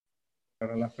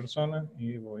para las personas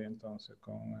y voy entonces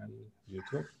con el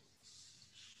YouTube.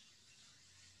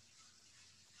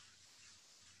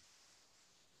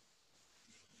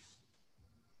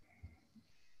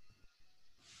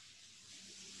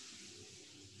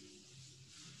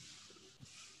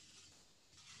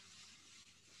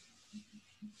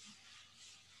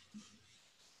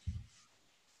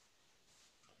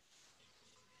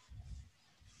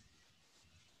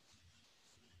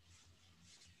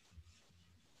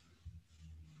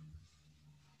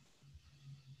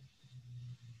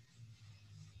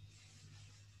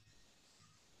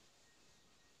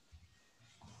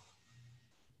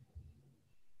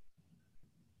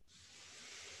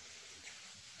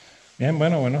 Bien,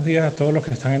 bueno, buenos días a todos los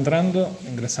que están entrando,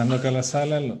 ingresando acá a la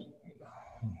sala. Le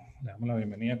damos la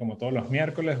bienvenida como todos los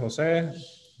miércoles. José,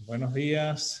 buenos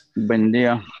días. Buen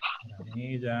día. A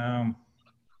mí ya...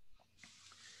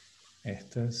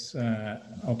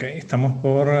 ok, estamos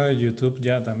por YouTube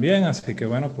ya también, así que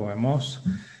bueno, podemos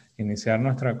iniciar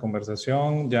nuestra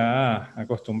conversación ya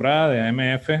acostumbrada de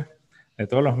AMF de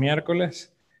todos los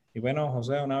miércoles. Y bueno,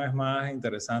 José, una vez más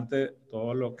interesante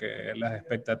todo lo que las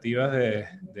expectativas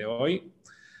de hoy,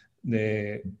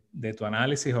 de tu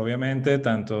análisis, obviamente,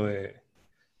 tanto de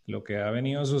lo que ha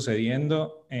venido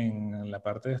sucediendo en la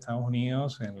parte de Estados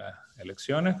Unidos en las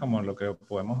elecciones, como lo que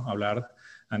podemos hablar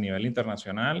a nivel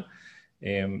internacional.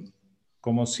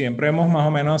 Como siempre hemos más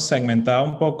o menos segmentado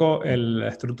un poco la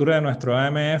estructura de nuestro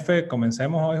AMF.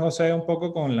 Comencemos hoy, José, un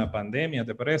poco con la pandemia,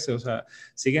 ¿te parece? O sea,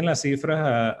 siguen las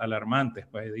cifras alarmantes,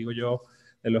 pues digo yo,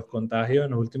 de los contagios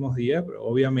en los últimos días, pero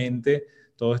obviamente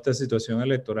toda esta situación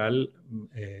electoral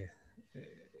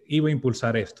iba a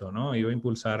impulsar esto, ¿no? Iba a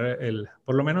impulsar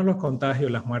por lo menos los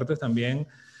contagios, las muertes también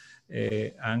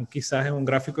han quizás en un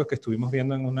gráfico que estuvimos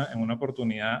viendo en una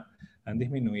oportunidad, han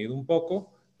disminuido un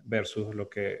poco versus lo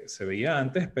que se veía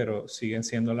antes, pero siguen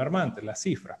siendo alarmantes las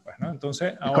cifras, pues, ¿no?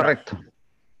 Entonces, ahora, correcto.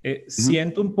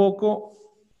 Siento un poco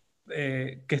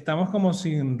que estamos como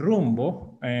sin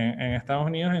rumbo en Estados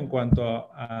Unidos en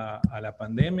cuanto a la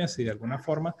pandemia, si de alguna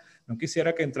forma, no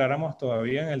quisiera que entráramos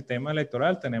todavía en el tema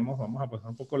electoral, vamos a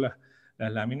pasar un poco las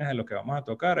láminas de lo que vamos a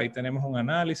tocar, ahí tenemos un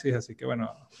análisis, así que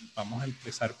bueno, vamos a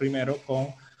empezar primero con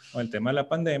el tema de la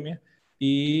pandemia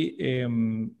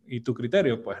y tu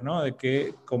criterio, pues, ¿no?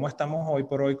 De cómo estamos hoy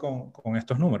por hoy con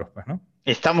estos números, pues, ¿no?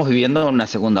 Estamos viviendo una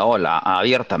segunda ola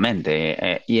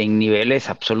abiertamente y en niveles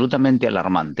absolutamente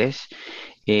alarmantes.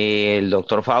 El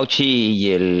doctor Fauci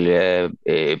y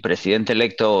el presidente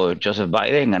electo Joseph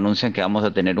Biden anuncian que vamos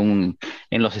a tener en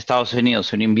los Estados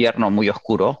Unidos un invierno muy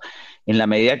oscuro, en la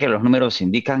medida que los números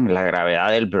indican la gravedad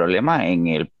del problema. En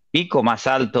el pico más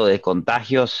alto de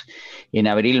contagios en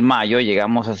abril-mayo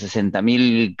llegamos a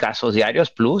 60.000 casos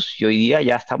diarios plus y hoy día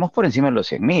ya estamos por encima de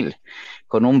los 100.000,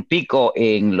 con un pico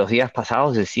en los días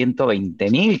pasados de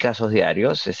 120.000 casos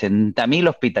diarios, 60.000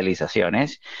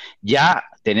 hospitalizaciones. Ya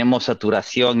tenemos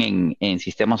saturación en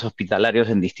sistemas hospitalarios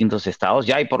en distintos estados.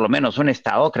 Ya hay por lo menos un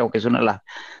estado, creo que es una de las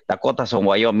Dakotas o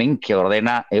Wyoming, que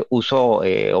ordena uso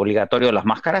obligatorio de las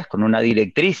máscaras con una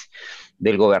directriz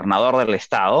del gobernador del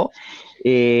estado.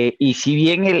 Y si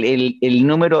bien el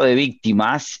número de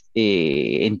víctimas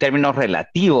en términos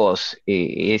relativos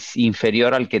es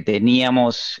inferior al que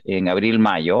teníamos en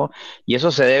abril-mayo, y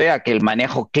eso se debe a que el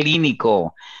manejo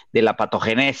clínico de la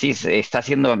patogénesis está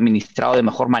siendo administrado de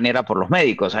mejor manera por los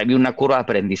médicos. Hay una curva de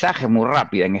aprendizaje muy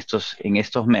rápida en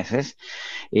estos meses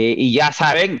y ya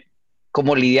saben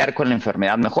cómo lidiar con la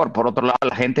enfermedad mejor. Por otro lado,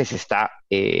 la gente se está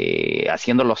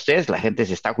haciendo los test, la gente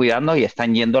se está cuidando y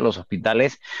están yendo a los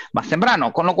hospitales más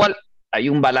temprano, con lo cual hay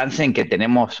un balance en que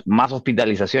tenemos más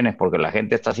hospitalizaciones porque la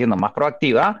gente está siendo más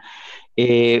proactiva,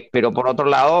 pero por otro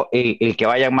lado, el que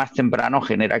vayan más temprano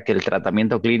genera que el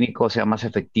tratamiento clínico sea más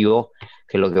efectivo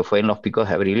que lo que fue en los picos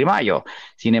de abril y mayo.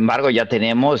 Sin embargo, ya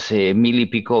tenemos 1.000 y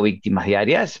pico víctimas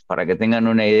diarias. Para que tengan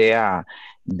una idea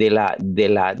de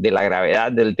la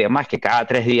gravedad del tema, es que cada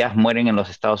 3 días mueren en los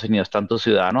Estados Unidos tantos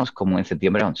ciudadanos como en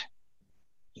septiembre 11.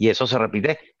 Y eso se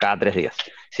repite cada 3 días,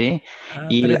 ¿sí?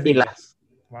 Y 3 días.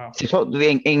 Wow.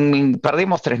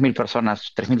 Perdimos 3.000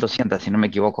 personas, 3.200 si no me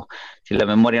equivoco, si la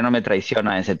memoria no me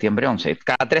traiciona, en septiembre 11.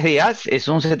 Cada 3 días es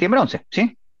un septiembre 11,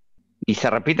 ¿sí? Y se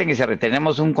repiten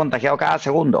tenemos un contagiado cada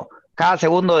segundo. Cada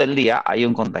segundo del día hay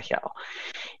un contagiado.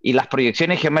 Y las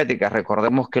proyecciones geométricas,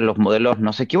 recordemos que los modelos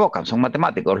no se equivocan, son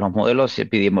matemáticos. Los modelos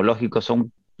epidemiológicos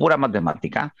son pura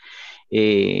matemática.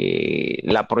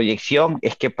 La proyección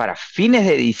es que para fines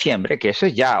de diciembre, que eso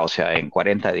es ya, o sea, en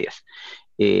 40 días,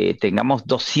 tengamos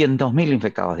 200.000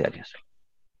 infectados diarios.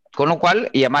 Con lo cual,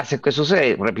 y además, ¿qué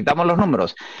sucede? Repitamos los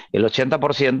números. El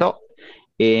 80%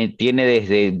 tiene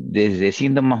desde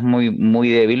síntomas muy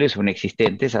débiles o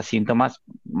inexistentes a síntomas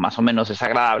más o menos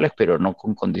desagradables, pero no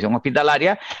con condición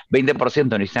hospitalaria.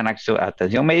 20% necesitan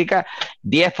atención médica,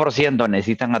 10%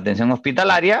 necesitan atención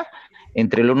hospitalaria,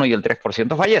 entre el 1 y el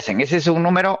 3% fallecen. Ese es un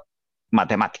número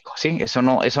matemático, ¿sí? Eso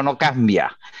no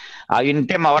cambia. Hay un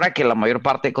tema ahora que la mayor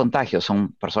parte de contagios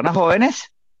son personas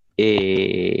jóvenes.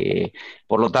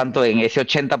 Por lo tanto, en ese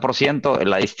 80%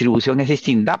 la distribución es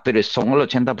distinta, pero son el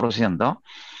 80%.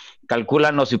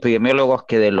 Calculan los epidemiólogos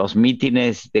que de los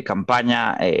mítines de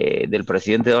campaña del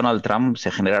presidente Donald Trump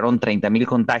se generaron 30.000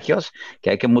 contagios que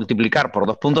hay que multiplicar por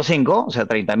 2.5, o sea,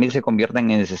 30.000 se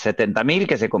convierten en 70.000,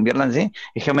 que se conviertan, ¿sí?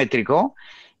 Es geométrico,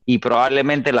 y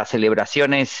probablemente las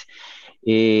celebraciones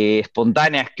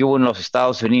espontáneas que hubo en los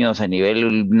Estados Unidos a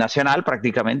nivel nacional,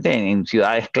 prácticamente en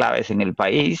ciudades claves en el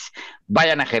país,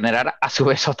 vayan a generar a su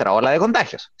vez otra ola de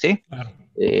contagios, ¿sí? Claro,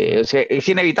 O claro. sea, es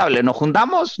inevitable, nos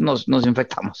juntamos, nos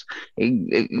infectamos.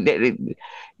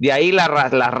 De ahí la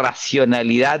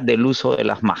racionalidad del uso de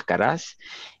las máscaras,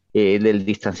 del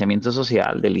distanciamiento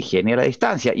social, de la higiene y la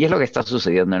distancia. Y es lo que está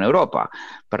sucediendo en Europa.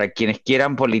 Para quienes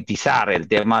quieran politizar el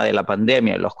tema de la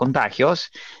pandemia y los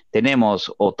contagios,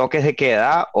 tenemos o toques de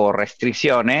queda o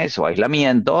restricciones o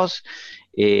aislamientos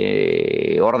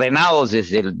ordenados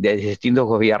desde distintos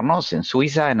gobiernos en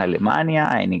Suiza, en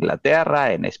Alemania, en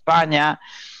Inglaterra, en España,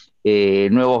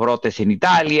 nuevos brotes en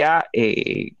Italia.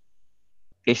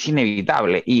 Es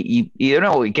inevitable. Y de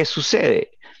nuevo, ¿y qué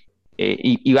sucede?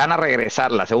 Y van a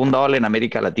regresar la segunda ola en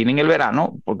América Latina en el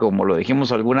verano, porque como lo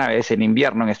dijimos alguna vez, en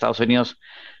invierno en Estados Unidos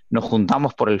nos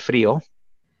juntamos por el frío,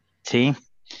 ¿sí?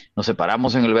 Nos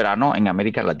separamos en el verano, en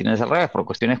América Latina es al revés, por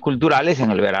cuestiones culturales, en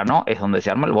el verano es donde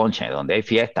se arma el bonche, donde hay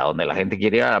fiesta, donde la gente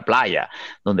quiere ir a la playa,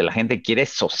 donde la gente quiere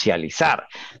socializar.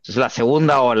 Entonces la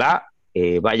segunda ola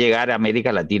va a llegar a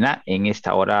América Latina en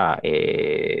esta hora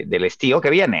del estío que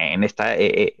viene, en esta,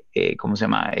 ¿cómo se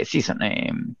llama? Season,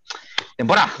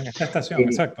 temporada. En esta estación, Eh,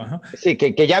 exacto. Ajá. Sí,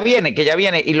 que ya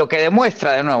viene, y lo que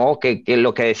demuestra de nuevo que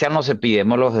lo que decían los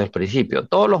epidemiólogos desde el principio,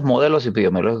 todos los modelos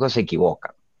epidemiológicos se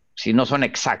equivocan, si no son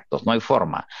exactos, no hay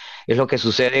forma. Es lo que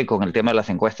sucede con el tema de las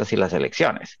encuestas y las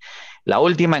elecciones. La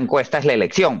última encuesta es la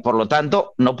elección, por lo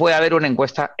tanto, no puede haber una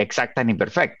encuesta exacta ni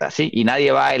perfecta, ¿sí? Y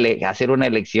nadie va a hacer una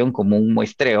elección como un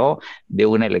muestreo de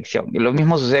una elección. Y lo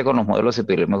mismo sucede con los modelos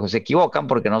epidemiológicos, se equivocan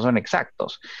porque no son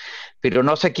exactos, pero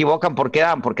no se equivocan porque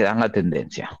dan la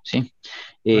tendencia, ¿sí?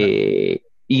 Ahora,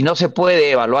 Y no se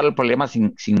puede evaluar el problema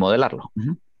sin modelarlo. Uh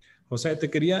 -huh. José,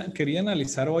 quería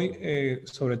analizar hoy,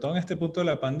 sobre todo en este punto de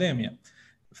la pandemia.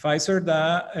 Pfizer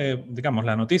da, digamos,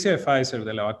 la noticia de Pfizer,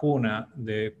 de la vacuna,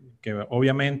 de que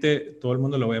obviamente todo el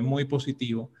mundo lo ve muy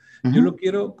positivo. Uh Yo -huh. lo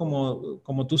quiero,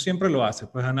 como tú siempre lo haces,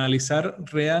 pues analizar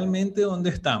realmente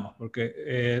dónde estamos,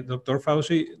 porque doctor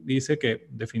Fauci dice que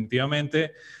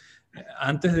definitivamente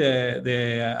antes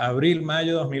de abril,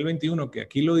 mayo de 2021, que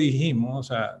aquí lo dijimos, o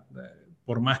sea,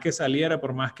 por más que saliera,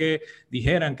 por más que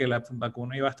dijeran que la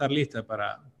vacuna iba a estar lista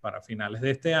para finales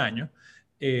de este año,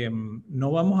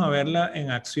 no vamos a verla en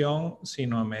acción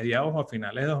sino a mediados o a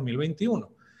finales de 2021.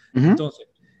 Uh -huh. Entonces,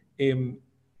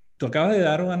 tú acabas de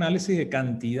dar un análisis de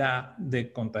cantidad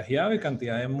de contagiados y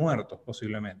cantidad de muertos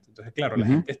posiblemente. Entonces, claro, Uh la -huh.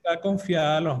 gente está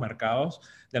confiada, los mercados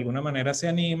de alguna manera se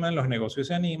animan, los negocios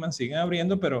se animan, siguen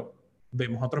abriendo, pero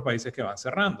vemos otros países que van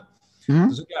cerrando. Uh -huh.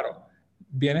 Entonces, claro,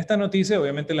 viene esta noticia,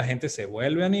 obviamente la gente se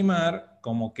vuelve a animar,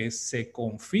 como que se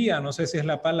confía, no sé si es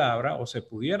la palabra, o se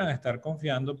pudieran estar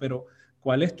confiando, pero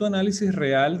 ¿cuál es tu análisis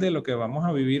real de lo que vamos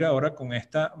a vivir ahora con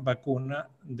esta vacuna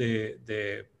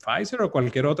de Pfizer o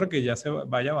cualquier otra que ya se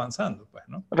vaya avanzando? Pues,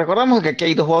 ¿no? Recordamos que aquí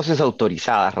hay dos voces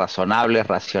autorizadas, razonables,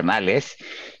 racionales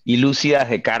y lúcidas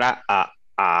de cara a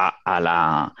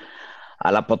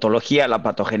la patología, a la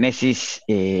patogénesis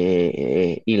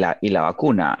y la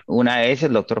vacuna. Una es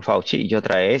el doctor Fauci y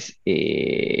otra es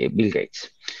Bill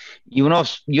Gates. Y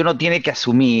uno tiene que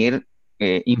asumir,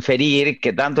 inferir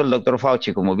que tanto el doctor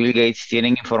Fauci como Bill Gates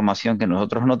tienen información que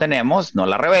nosotros no tenemos, no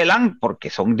la revelan porque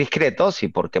son discretos y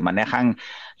porque manejan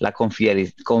la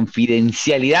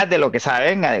confidencialidad de lo que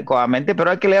saben adecuadamente, pero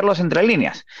hay que leerlos entre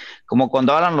líneas. Como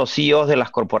cuando hablan los CEOs de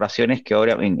las corporaciones que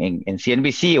ahora en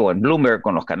CNBC o en Bloomberg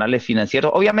con los canales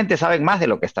financieros, obviamente saben más de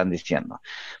lo que están diciendo.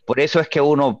 Por eso es que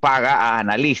uno paga a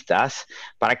analistas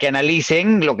para que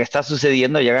analicen lo que está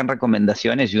sucediendo y hagan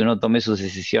recomendaciones y uno tome sus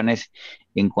decisiones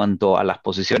en cuanto a las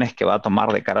posiciones que va a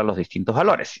tomar de cara a los distintos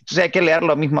valores. Entonces hay que leer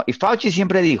lo mismo. Y Fauci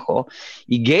siempre dijo,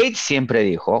 y Gates siempre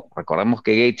dijo, recordemos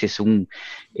que Gates es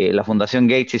la Fundación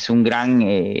Gates es un gran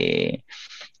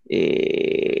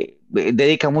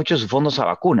dedica mucho sus fondos a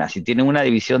vacunas y tiene una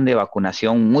división de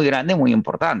vacunación muy grande, muy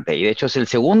importante. Y de hecho es el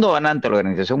segundo donante de la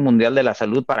Organización Mundial de la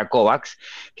Salud para COVAX,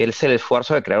 que es el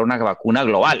esfuerzo de crear una vacuna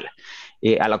global.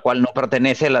 A la cual no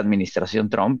pertenece la administración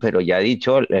Trump, pero ya ha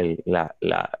dicho la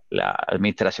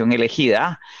administración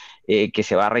elegida que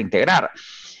se va a reintegrar.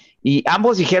 Y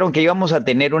ambos dijeron que íbamos a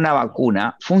tener una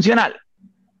vacuna funcional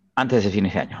antes de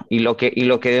fines de año. Y lo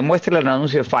que demuestra el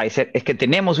anuncio de Pfizer es que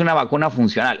tenemos una vacuna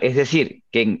funcional. Es decir,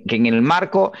 que en el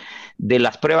marco de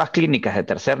las pruebas clínicas de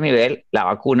tercer nivel, la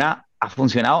vacuna ha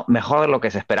funcionado mejor de lo que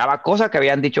se esperaba, cosa que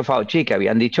habían dicho Fauci, que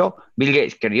habían dicho Bill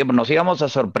Gates, que nos íbamos a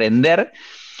sorprender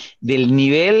del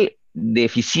nivel de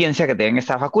eficiencia que tienen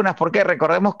estas vacunas, porque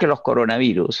recordemos que los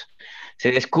coronavirus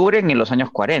se descubren en los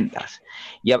años 40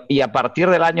 y a partir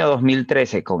del año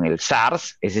 2013 con el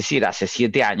SARS, es decir, hace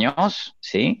 7 años,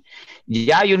 ¿sí?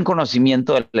 Ya hay un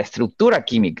conocimiento de la estructura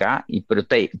química y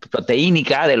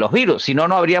proteínica de los virus, si no,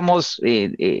 no habríamos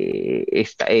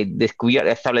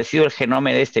establecido el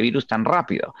genoma de este virus tan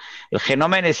rápido. El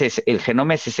genoma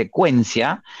se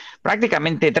secuencia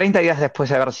prácticamente 30 días después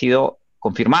de haber sido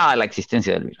confirmada la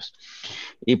existencia del virus.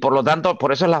 Y por lo tanto,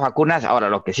 por eso las vacunas, ahora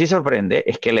lo que sí sorprende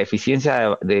es que la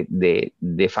eficiencia de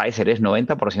Pfizer es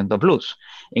 90% plus,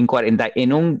 en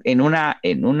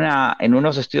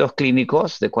unos estudios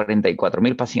clínicos de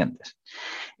 44,000 pacientes.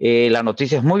 La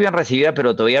noticia es muy bien recibida,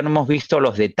 pero todavía no hemos visto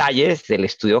los detalles del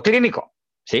estudio clínico.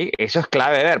 ¿Sí? Eso es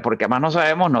clave ver, porque además no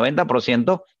sabemos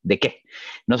 90% de qué.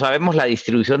 No sabemos la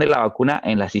distribución de la vacuna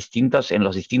en los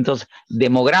distintos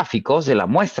demográficos de la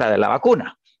muestra de la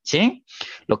vacuna. ¿Sí?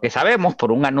 Lo que sabemos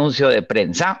por un anuncio de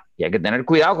prensa, y hay que tener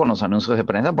cuidado con los anuncios de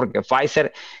prensa, porque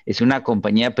Pfizer es una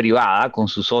compañía privada con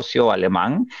su socio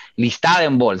alemán, listada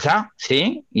en bolsa,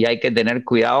 ¿sí? Y hay que tener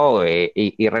cuidado,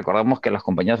 y recordemos que las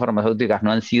compañías farmacéuticas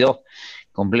no han sido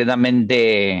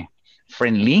completamente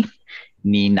friendly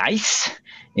ni nice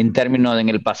en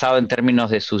el pasado, en términos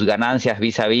de sus ganancias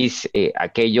vis a vis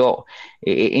aquello.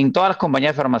 En todas las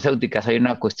compañías farmacéuticas hay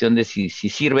una cuestión de si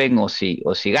sirven o si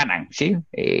ganan, ¿sí?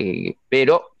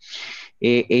 Pero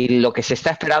lo que se está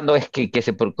esperando es que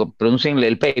se pronuncie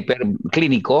el paper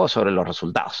clínico sobre los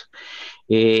resultados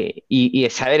y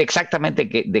saber exactamente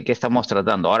de qué estamos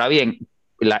tratando. Ahora bien,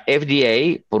 la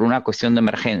FDA, por una cuestión de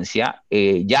emergencia,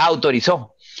 ya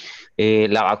autorizó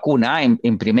la vacuna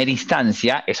en primera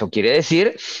instancia. Eso quiere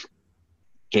decir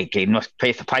que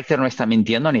Pfizer no está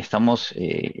mintiendo ni estamos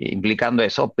implicando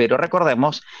eso, pero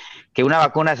recordemos que una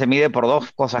vacuna se mide por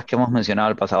dos cosas que hemos mencionado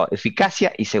en el pasado: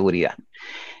 eficacia y seguridad.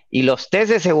 Y los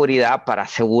test de seguridad, para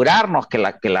asegurarnos que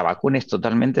la vacuna es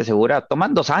totalmente segura,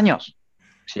 toman 2 años.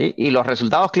 ¿Sí? Y los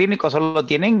resultados clínicos solo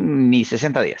tienen ni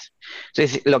 60 días.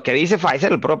 Entonces, lo que dice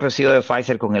Pfizer, el propio CEO de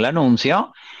Pfizer con el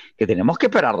anuncio, que tenemos que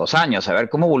esperar 2 años a ver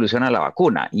cómo evoluciona la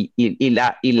vacuna. Y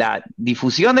la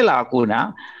difusión de la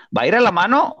vacuna va a ir a la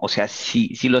mano. O sea,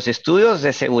 si los estudios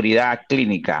de seguridad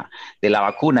clínica de la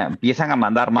vacuna empiezan a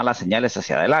mandar malas señales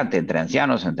hacia adelante, entre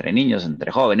ancianos, entre niños,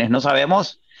 entre jóvenes, no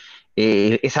sabemos,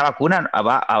 esa vacuna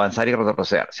va a avanzar y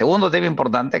retroceder. Segundo tema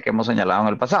importante que hemos señalado en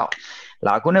el pasado: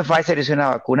 la vacuna de Pfizer es una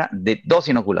vacuna de 2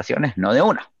 inoculaciones, no de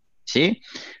una, ¿sí?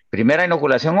 Primera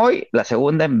inoculación hoy, la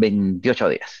segunda en 28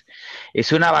 días.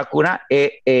 Es una vacuna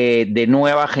de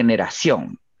nueva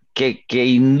generación que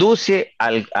induce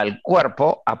al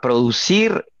cuerpo a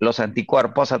producir los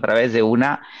anticuerpos a través de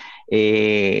una no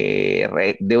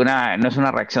es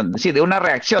una reacción, sí, de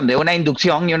una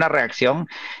inducción y una reacción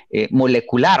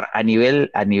molecular a nivel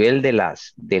de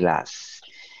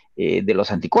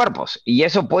los anticuerpos. Y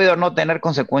eso puede o no tener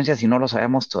consecuencias si no lo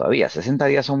sabemos todavía. 60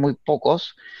 días son muy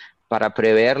pocos para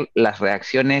prever las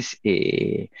reacciones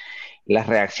que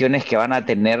van a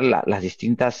tener las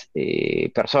distintas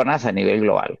personas a nivel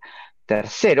global.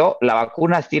 Tercero, la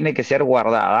vacuna tiene que ser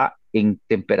guardada en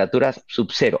temperaturas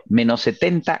subcero, menos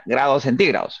 70 grados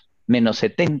centígrados, menos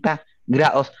 70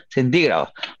 grados centígrados.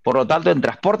 Por lo tanto, el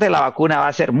transporte de la vacuna va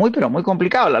a ser muy, pero muy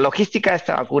complicado. La logística de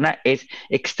esta vacuna es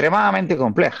extremadamente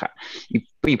compleja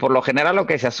y por lo general lo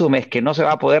que se asume es que no se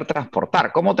va a poder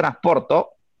transportar. ¿Cómo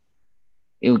transporto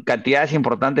cantidades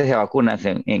importantes de vacunas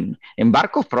en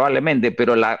barcos? Probablemente,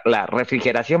 pero la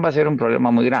refrigeración va a ser un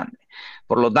problema muy grande.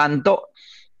 Por lo tanto,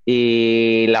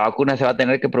 la vacuna se va a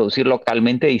tener que producir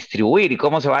localmente, distribuir. ¿Y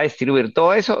cómo se va a distribuir?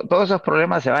 Todos esos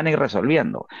problemas se van a ir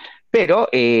resolviendo. Pero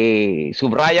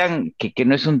subrayan que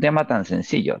no es un tema tan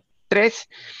sencillo. 3,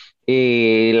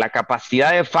 la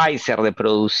capacidad de Pfizer de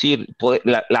producir,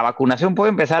 la vacunación puede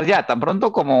empezar ya, tan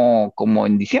pronto como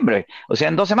en diciembre, o sea,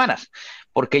 en 2 semanas.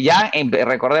 Porque ya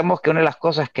recordemos que una de las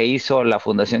cosas que hizo la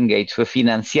Fundación Gates fue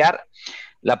financiar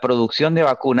la producción de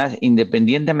vacunas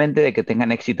independientemente de que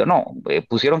tengan éxito o no.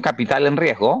 Pusieron capital en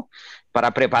riesgo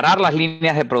para preparar las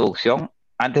líneas de producción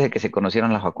antes de que se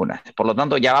conocieran las vacunas. Por lo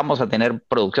tanto, ya vamos a tener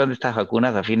producción de estas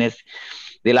vacunas a fines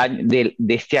del año, de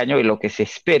este año, y lo que se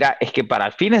espera es que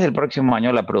para fines del próximo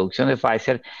año la producción de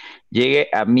Pfizer llegue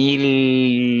a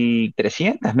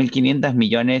 1.300, 1.500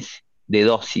 millones de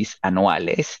dosis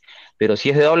anuales, pero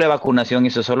si es de doble vacunación,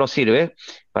 eso solo sirve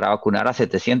para vacunar a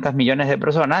 700 millones de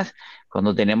personas,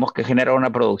 cuando tenemos que generar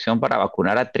una producción para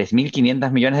vacunar a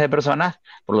 3.500 millones de personas,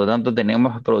 por lo tanto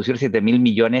tenemos que producir 7.000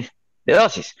 millones de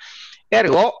dosis.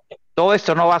 Ergo, todo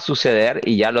esto no va a suceder,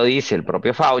 y ya lo dice el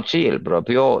propio Fauci,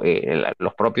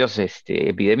 los propios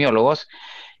epidemiólogos,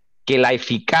 que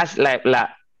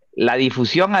la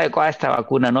difusión adecuada de esta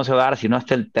vacuna no se va a dar sino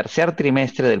hasta el tercer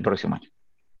trimestre del próximo año.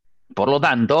 Por lo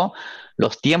tanto,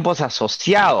 los tiempos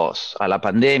asociados a la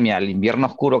pandemia, al invierno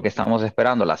oscuro que estamos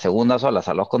esperando, las segundas olas,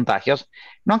 a los contagios,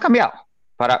 no han cambiado.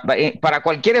 Para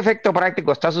cualquier efecto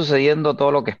práctico está sucediendo todo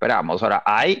lo que esperamos. Ahora,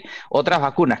 hay otras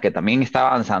vacunas que también están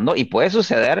avanzando, y puede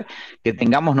suceder que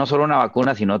tengamos no solo una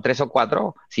vacuna, sino 3 o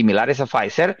 4 similares a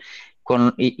Pfizer,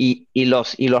 y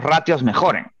los ratios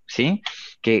mejoren, ¿sí?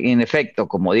 Que en efecto,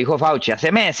 como dijo Fauci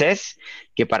hace meses,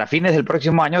 que para fines del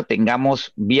próximo año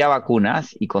tengamos vía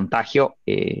vacunas y contagio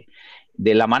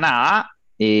de la manada,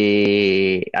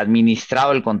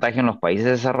 administrado el contagio en los países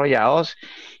desarrollados,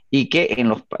 y que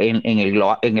en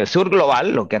el sur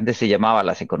global, lo que antes se llamaba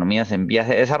las economías en vías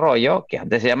de desarrollo, que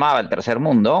antes se llamaba el tercer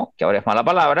mundo, que ahora es mala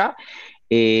palabra,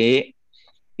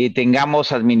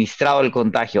 tengamos administrado el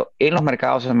contagio en los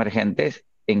mercados emergentes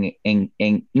en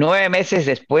 9 meses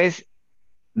después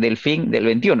del fin del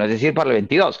 21, es decir, para el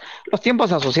 22. Los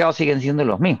tiempos asociados siguen siendo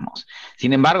los mismos.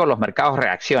 Sin embargo, los mercados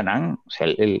reaccionan. O sea,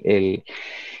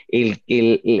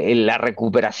 la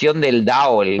recuperación del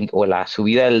Dow o la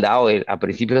subida del Dow a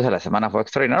principios de la semana fue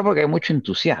extraordinaria porque hay mucho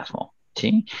entusiasmo,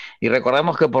 ¿sí? Y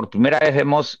recordemos que por primera vez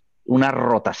vemos una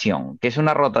rotación. ¿Qué es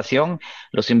una rotación?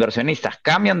 Los inversionistas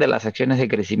cambian de las acciones de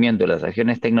crecimiento, de las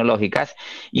acciones tecnológicas,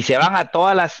 y se van a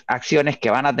todas las acciones que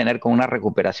van a tener con una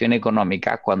recuperación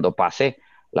económica cuando pase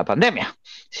la pandemia,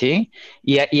 ¿sí?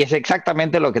 Y es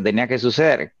exactamente lo que tenía que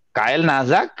suceder. Cae el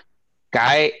Nasdaq,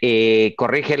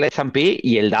 corrige el S&P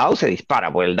y el Dow se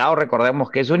dispara, porque el Dow, recordemos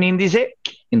que es un índice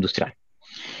industrial.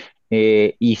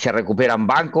 Y se recuperan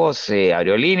bancos,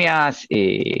 aerolíneas,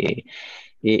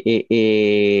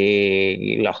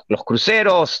 los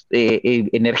cruceros,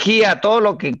 energía, todo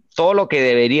lo que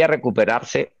debería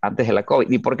recuperarse antes de la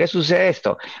COVID. ¿Y por qué sucede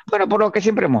esto? Bueno, por lo que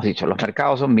siempre hemos dicho, los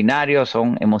mercados son binarios,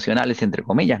 son emocionales, entre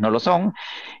comillas, no lo son,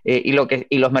 y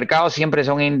los mercados siempre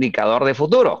son indicador de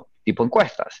futuro, tipo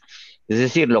encuestas. Es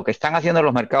decir, lo que están haciendo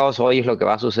los mercados hoy es lo que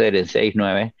va a suceder en 6,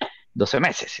 9, 12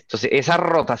 meses. Entonces, esa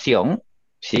rotación,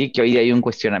 sí, que hoy hay un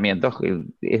cuestionamiento,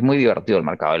 es muy divertido el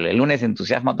mercado. El lunes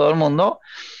entusiasma a todo el mundo,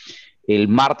 el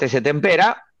martes se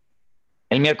tempera,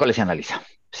 el miércoles se analiza,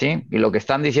 ¿sí? Y lo que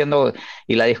están diciendo,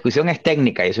 y la discusión es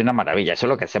técnica, y es una maravilla. Eso es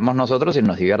lo que hacemos nosotros y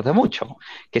nos divierte mucho.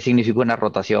 ¿Qué significa una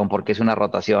rotación? ¿Por qué es una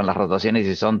rotación? Las rotaciones,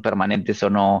 si son permanentes o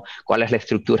no, cuál es la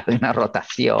estructura de una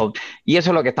rotación. Y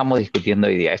eso es lo que estamos discutiendo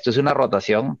hoy día. ¿Esto es una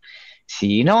rotación?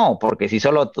 Sí y no, porque si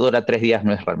solo dura 3 días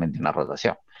no es realmente una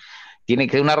rotación.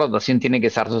 Una rotación tiene que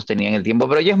estar sostenida en el tiempo,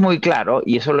 pero ya es muy claro,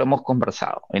 y eso lo hemos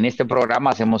conversado. En este programa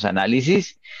hacemos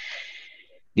análisis,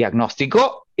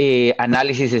 diagnóstico,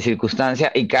 análisis de circunstancia,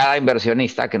 y cada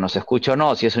inversionista que nos escucha o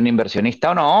no, si es un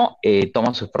inversionista o no,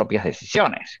 toma sus propias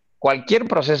decisiones. Cualquier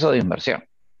proceso de inversión,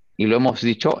 y lo hemos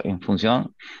dicho en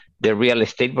función de real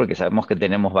estate, porque sabemos que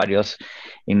tenemos varios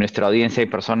en nuestra audiencia, hay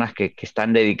personas que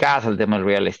están dedicadas al tema del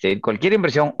real estate. Cualquier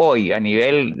inversión hoy,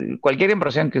 cualquier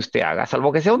inversión que usted haga,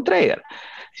 salvo que sea un trader.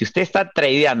 Si usted está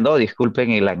tradeando, disculpen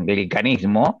el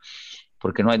anglicanismo,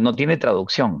 porque no tiene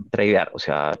traducción, tradear, o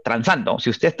sea, transando.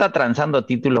 Si usted está transando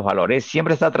títulos, valores,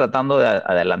 siempre está tratando de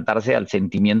adelantarse al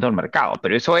sentimiento del mercado,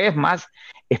 pero eso es más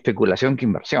especulación que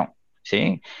inversión,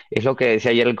 ¿sí? Es lo que decía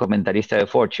ayer el comentarista de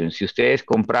Fortune. Si ustedes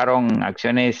compraron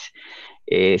acciones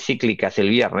cíclicas el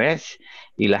viernes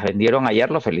y las vendieron ayer,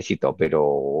 lo felicito,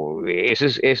 pero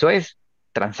eso es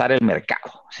transar el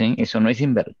mercado, ¿sí? Eso no es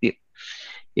invertir.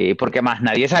 Porque más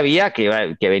nadie sabía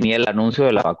que venía el anuncio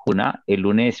de la vacuna el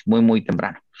lunes muy, muy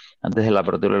temprano, antes de la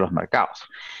apertura de los mercados.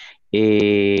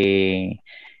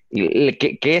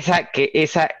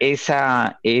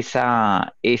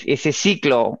 Ese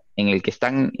ciclo en el que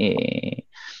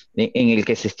en el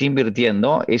que se está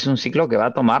invirtiendo es un ciclo que va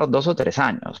a tomar 2 o 3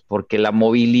 años, porque la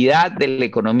movilidad de la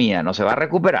economía no se va a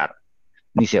recuperar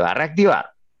ni se va a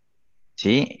reactivar,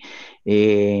 ¿sí?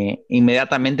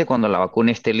 inmediatamente cuando la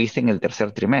vacuna esté lista en el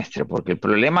tercer trimestre, porque el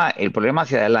problema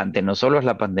hacia adelante no solo es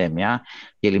la pandemia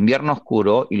y el invierno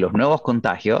oscuro y los nuevos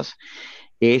contagios,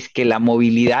 es que la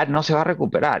movilidad no se va a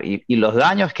recuperar y los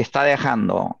daños que está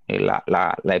dejando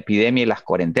la epidemia y las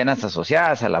cuarentenas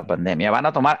asociadas a la pandemia van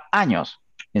a tomar años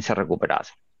en ser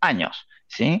recuperadas, años,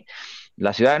 ¿sí?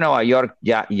 La ciudad de Nueva York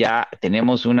ya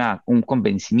tenemos un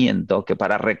convencimiento que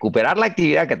para recuperar la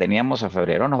actividad que teníamos en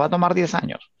febrero nos va a tomar 10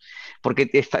 años, porque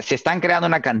se están creando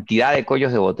una cantidad de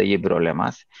cuellos de botella y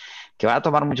problemas que va a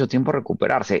tomar mucho tiempo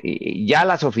recuperarse. Y ya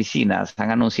las oficinas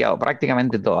han anunciado,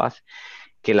 prácticamente todas,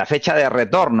 que la fecha de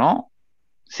retorno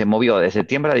se movió de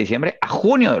septiembre a diciembre a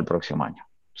junio del próximo año.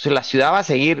 Entonces la ciudad va a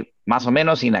seguir más o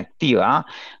menos inactiva,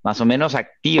 más o menos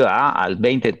activa al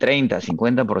 20, 30,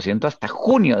 50% hasta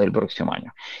junio del próximo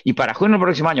año. Y para junio del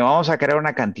próximo año vamos a crear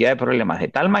una cantidad de problemas de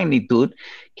tal magnitud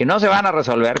que no se van a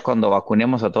resolver cuando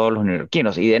vacunemos a todos los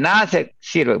neoyorquinos. Y de nada se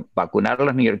sirve vacunar a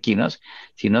los neoyorquinos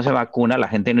si no se vacuna a la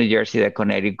gente de New Jersey, de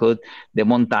Connecticut, de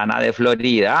Montana, de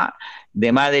Florida,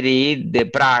 de Madrid, de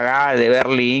Praga, de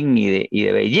Berlín y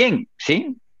de Beijing,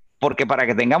 ¿sí? Porque para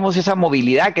que tengamos esa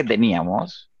movilidad que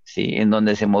teníamos, ¿sí? En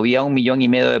donde se movía 1,5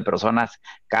 millones de personas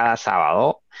cada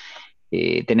sábado,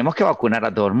 tenemos que vacunar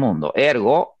a todo el mundo.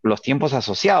 Ergo, los tiempos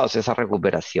asociados a esa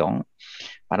recuperación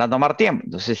van a tomar tiempo.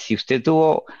 Entonces, si usted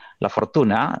tuvo la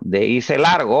fortuna de irse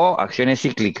largo, acciones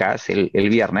cíclicas el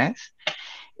viernes,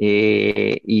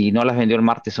 y no las vendió el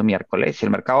martes o miércoles, el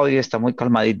mercado hoy está muy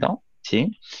calmadito,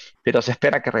 ¿sí? Pero se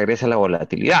espera que regrese la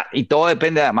volatilidad. Y todo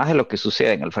depende además de lo que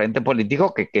sucede en el frente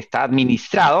político, que está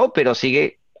administrado, pero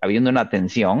sigue habiendo una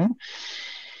tensión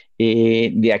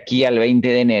de aquí al 20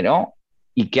 de enero,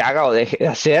 y que haga o deje de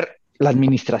hacer la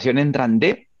administración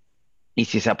entrante, y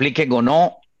si se apliquen o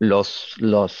no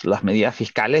las medidas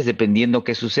fiscales, dependiendo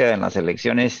qué suceda en las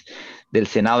elecciones del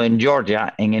Senado en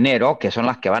Georgia en enero, que son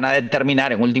las que van a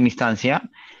determinar en última instancia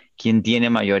quién tiene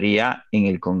mayoría en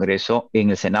el Congreso, en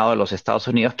el Senado de los Estados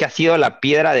Unidos, que ha sido la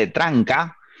piedra de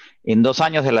tranca en 2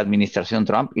 años de la administración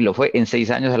Trump y lo fue en 6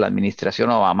 años de la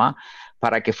administración Obama,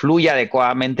 para que fluya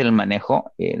adecuadamente el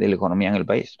manejo de la economía en el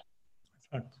país.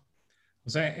 Exacto. O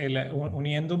sea,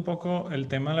 uniendo un poco el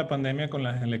tema de la pandemia con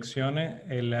las elecciones,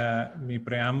 mi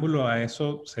preámbulo a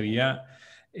eso sería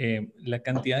la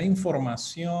cantidad de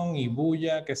información y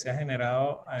bulla que se ha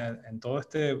generado en todo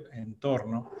este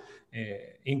entorno.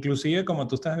 Inclusive, como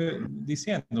tú estás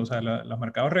diciendo, o sea, los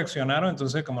mercados reaccionaron,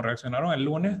 entonces como reaccionaron el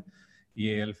lunes y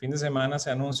el fin de semana se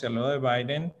anuncia lo de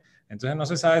Biden, entonces no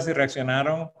se sabe si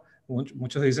reaccionaron.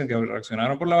 Muchos dicen que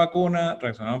reaccionaron por la vacuna,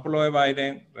 reaccionaron por lo de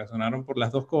Biden, reaccionaron por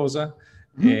las dos cosas.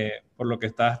 Por lo que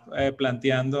estás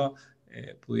planteando,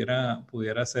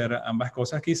 pudiera ser ambas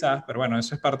cosas quizás, pero bueno,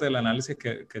 eso es parte del análisis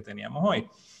que teníamos hoy.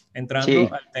 Entrando Sí.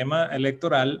 al tema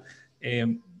electoral,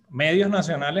 medios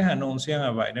nacionales anuncian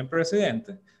a Biden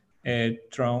presidente. El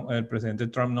presidente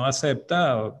Trump no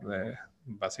acepta,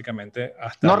 básicamente No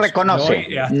hasta el sol de reconoce,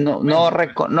 hoy, hasta el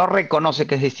momento. no reconoce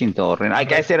que es distinto, Ren. Hay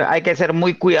que ser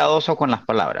muy cuidadoso con las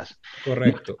palabras.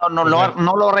 Correcto, correcto.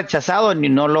 No lo ha rechazado ni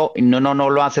no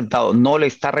lo ha aceptado, no le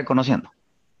está reconociendo.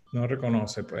 No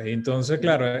reconoce, pues. Entonces,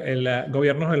 claro,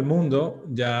 gobiernos del mundo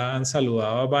ya han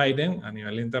saludado a Biden a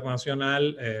nivel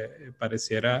internacional,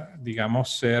 pareciera,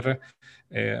 digamos, ser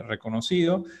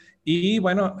reconocido. Y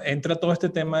bueno, entra todo este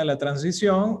tema de la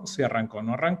transición, si arrancó o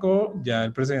no arrancó, ya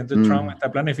el presidente Trump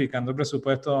está planificando el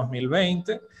presupuesto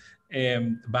 2020.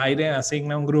 Biden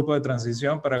asigna un grupo de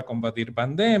transición para combatir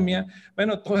pandemia.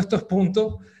 Bueno, todos estos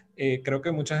puntos, creo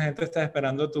que mucha gente está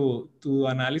esperando tu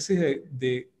análisis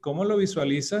de cómo lo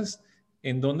visualizas,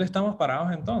 en dónde estamos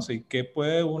parados entonces y qué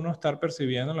puede uno estar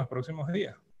percibiendo en los próximos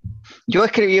días. Yo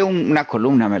escribí una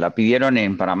columna, me la pidieron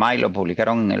en Panamá y lo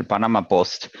publicaron en el Panama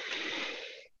Post,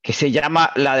 que se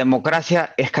llama La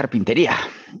democracia es carpintería.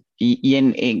 Y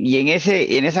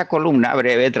en esa columna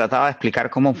breve trataba de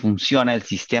explicar cómo funciona el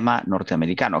sistema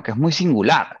norteamericano, que es muy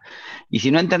singular. Y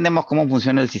si no entendemos cómo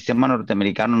funciona el sistema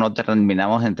norteamericano, no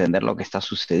terminamos de entender lo que está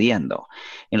sucediendo.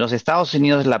 En los Estados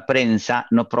Unidos la prensa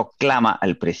no proclama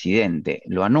al presidente,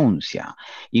 lo anuncia.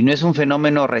 Y no es un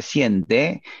fenómeno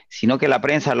reciente, sino que la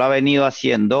prensa lo ha venido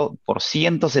haciendo por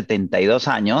 172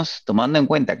 años, tomando en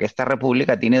cuenta que esta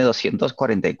república tiene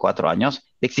 244 años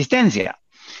de existencia.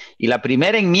 Y la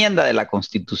primera enmienda de la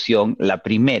Constitución, la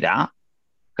primera,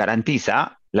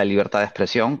 garantiza la libertad de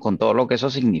expresión con todo lo que eso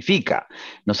significa.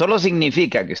 No solo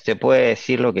significa que usted puede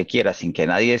decir lo que quiera sin que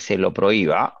nadie se lo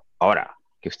prohíba. Ahora,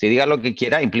 que usted diga lo que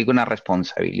quiera implica una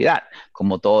responsabilidad,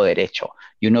 como todo derecho,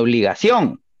 y una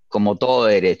obligación, como todo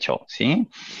derecho, ¿sí?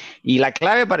 Y la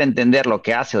clave para entender lo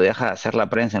que hace o deja de hacer la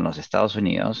prensa en los Estados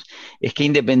Unidos es que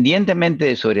independientemente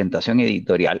de su orientación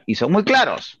editorial, y son muy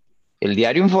claros, el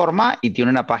diario informa y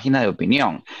tiene una página de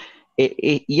opinión.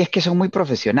 Y es que son muy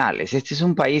profesionales. Este es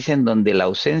un país en donde la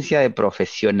ausencia de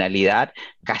profesionalidad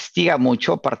castiga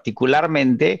mucho,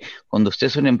 particularmente cuando usted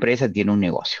es una empresa y tiene un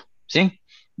negocio, ¿sí?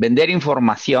 Vender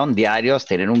información, diarios,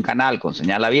 tener un canal con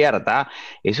señal abierta,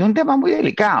 es un tema muy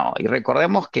delicado. Y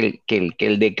recordemos que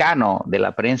el decano de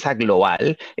la prensa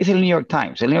global es el New York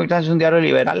Times. El New York Times es un diario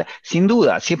liberal, sin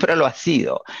duda, siempre lo ha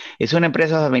sido. Es una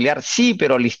empresa familiar, sí,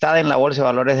 pero listada en la Bolsa de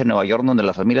Valores de Nueva York, donde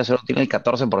la familia solo tiene el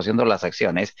 14% de las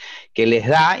acciones, que les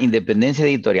da independencia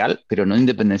editorial, pero no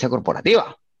independencia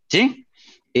corporativa, ¿sí?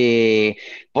 Eh,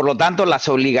 por lo tanto, las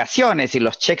obligaciones y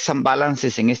los checks and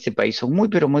balances en este país son muy,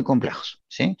 pero muy complejos,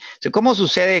 ¿sí? O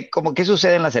sea, ¿qué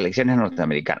sucede en las elecciones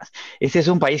norteamericanas? Este es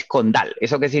un país condal.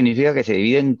 ¿Eso qué significa? Que se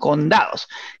divide en condados,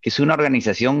 que es una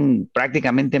organización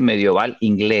prácticamente medieval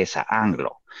inglesa,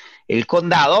 anglo. El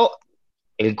condado,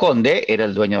 el conde era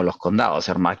el dueño de los condados,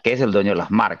 el marqués el dueño de las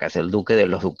marcas, el duque de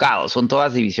los ducados, son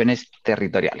todas divisiones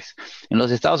territoriales. En los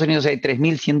Estados Unidos hay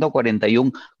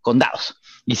 3.141 condados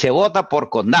y se vota por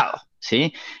condado,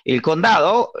 ¿sí? El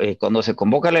condado, cuando se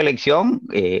convoca la elección,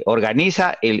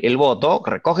 organiza el voto,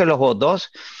 recoge los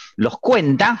votos, los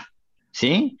cuenta,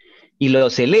 ¿sí? Y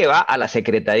los eleva a la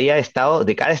Secretaría de Estado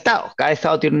de cada estado. Cada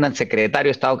estado tiene un secretario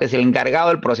de Estado que es el encargado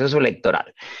del proceso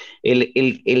electoral.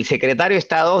 El secretario de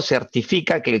Estado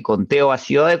certifica que el conteo ha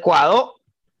sido adecuado,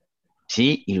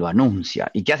 ¿sí? Y lo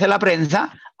anuncia. ¿Y qué hace la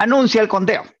prensa? Anuncia el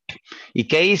conteo. ¿Y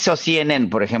qué hizo CNN,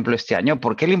 por ejemplo, este año?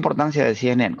 ¿Por qué la importancia de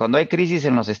CNN? Cuando hay crisis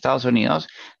en los Estados Unidos,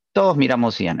 todos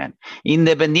miramos CNN,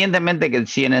 independientemente que el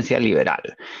CNN sea liberal.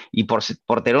 Y por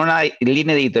tener una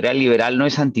línea editorial liberal no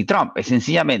es anti-Trump, es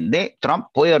sencillamente Trump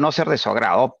puede o no ser de su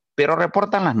agrado, pero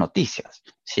reportan las noticias,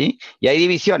 ¿sí? Y hay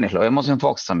divisiones, lo vemos en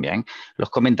Fox también. Los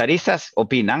comentaristas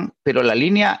opinan, pero la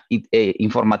línea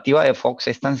informativa de Fox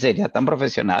es tan seria, tan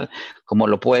profesional, como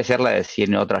lo puede ser la de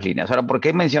CNN en otras líneas. Ahora, ¿por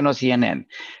qué menciono CNN?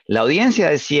 La audiencia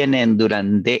de CNN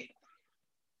durante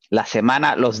la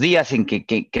semana, los días en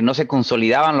que no se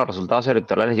consolidaban los resultados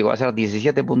electorales llegó a ser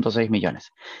 17.6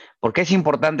 millones. ¿Por qué es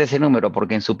importante ese número?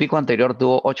 Porque en su pico anterior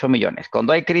tuvo 8 millones.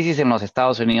 Cuando hay crisis en los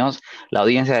Estados Unidos, la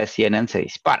audiencia de CNN se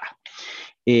dispara.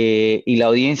 Y la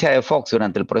audiencia de Fox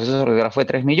durante el proceso electoral fue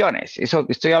 3 millones. Eso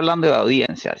estoy hablando de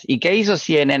audiencias. ¿Y qué hizo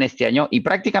CNN este año? Y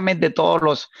prácticamente todos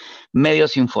los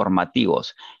medios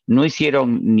informativos no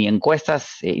hicieron ni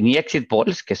encuestas, ni exit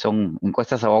polls, que son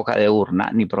encuestas a boca de urna,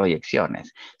 ni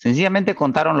proyecciones. Sencillamente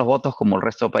contaron los votos como el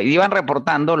resto del país. Iban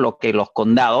reportando lo que los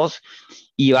condados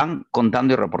iban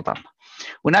contando y reportando.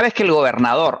 Una vez que el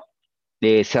gobernador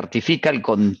certifica el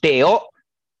conteo,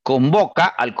 convoca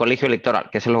al colegio electoral,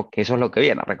 que eso es lo que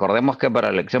viene. Recordemos que para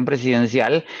la elección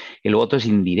presidencial el voto es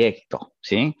indirecto,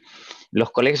 ¿sí? Los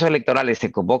colegios electorales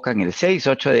se convocan el 6,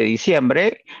 8 de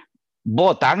diciembre,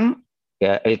 votan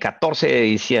el 14 de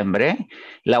diciembre,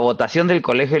 la votación del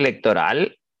colegio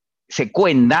electoral se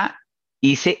cuenta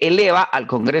y se eleva al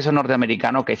Congreso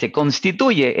norteamericano, que se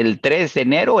constituye el 3 de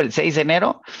enero o el 6 de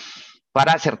enero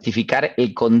para certificar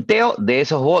el conteo de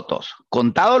esos votos.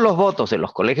 Contados los votos en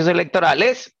los colegios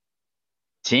electorales,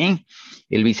 ¿sí?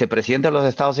 El vicepresidente de los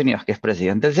Estados Unidos, que es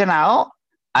presidente del Senado,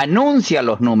 anuncia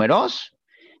los números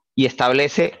y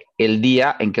establece el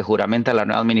día en que juramenta la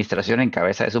nueva administración en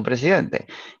cabeza de su presidente.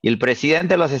 Y el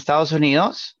presidente de los Estados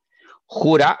Unidos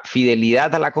jura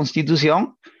fidelidad a la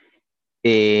Constitución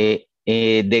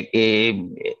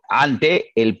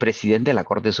ante el presidente de la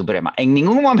Corte Suprema. En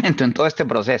ningún momento en todo este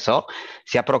proceso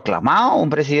se ha proclamado un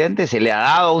presidente, se le ha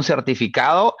dado un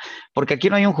certificado, porque aquí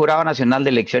no hay un jurado nacional de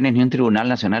elecciones ni un tribunal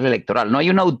nacional electoral, no hay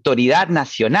una autoridad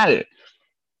nacional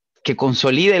que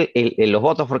consolide los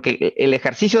votos, porque el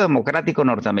ejercicio democrático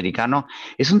norteamericano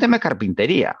es un tema de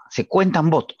carpintería, se cuentan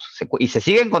votos, y se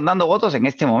siguen contando votos en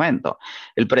este momento.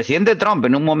 El presidente Trump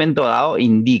en un momento dado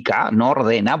indica, no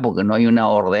ordena, porque no hay una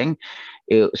orden,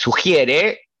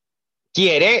 sugiere,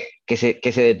 quiere que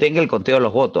se detenga el conteo de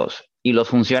los votos, y los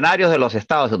funcionarios de los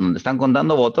estados donde están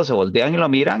contando votos se voltean y lo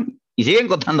miran y siguen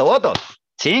contando votos,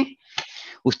 ¿sí?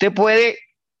 Usted puede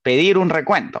pedir un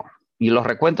recuento, y los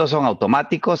recuentos son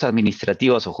automáticos,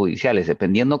 administrativos o judiciales,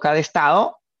 dependiendo cada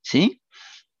estado, ¿sí?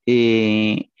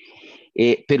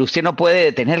 Pero usted no puede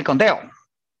detener el conteo.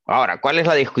 Ahora, ¿cuál es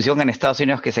la discusión en Estados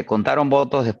Unidos? Que se contaron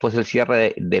votos después del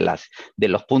cierre de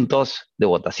los puntos de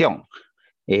votación.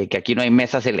 Que aquí no hay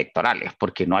mesas electorales,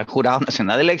 porque no hay jurado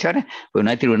nacional de elecciones, pues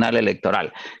no hay tribunal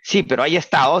electoral. Sí, pero hay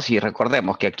estados, y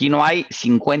recordemos que aquí no hay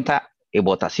 50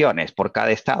 votaciones por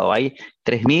cada estado, hay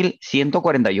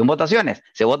 3.141 votaciones,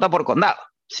 se vota por condado,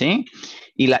 ¿sí?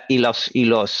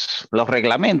 Los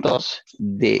reglamentos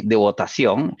de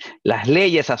votación, las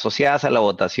leyes asociadas a la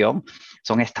votación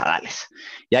son estadales.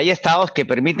 Y hay estados que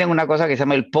permiten una cosa que se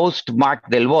llama el postmark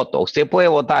del voto. Usted puede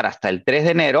votar hasta el 3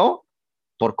 de enero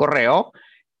por correo,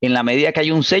 en la medida que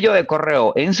hay un sello de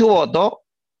correo en su voto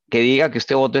que diga que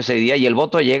usted votó ese día y el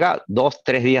voto llega 2,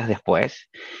 3 días después.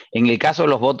 En el caso de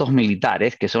los votos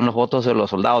militares, que son los votos de los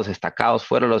soldados destacados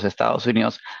fuera de los Estados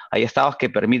Unidos, hay estados que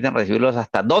permiten recibirlos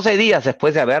hasta 12 días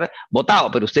después de haber votado,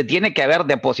 pero usted tiene que haber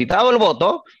depositado el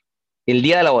voto el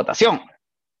día de la votación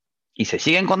y se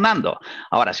siguen contando.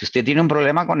 Ahora, si usted tiene un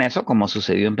problema con eso, como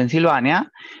sucedió en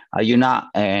Pensilvania, hay una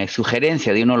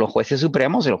sugerencia de uno de los jueces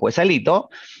supremos, el juez Alito,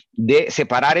 de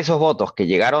separar esos votos que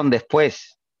llegaron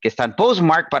después, que están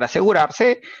postmark, para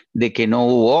asegurarse de que no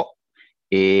hubo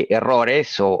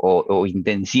errores o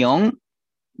intención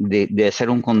de hacer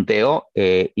un conteo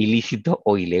ilícito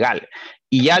o ilegal.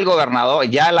 Y ya el gobernador,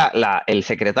 ya el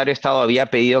secretario de Estado había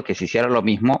pedido que se hiciera lo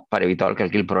mismo para evitar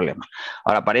cualquier problema.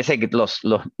 Ahora, parece que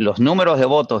los números de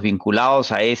votos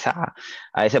vinculados a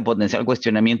ese potencial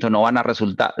cuestionamiento no van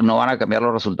a cambiar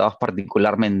los resultados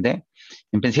particularmente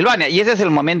en Pensilvania. Y ese es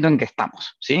el momento en que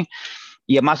estamos, ¿sí?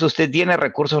 Y además usted tiene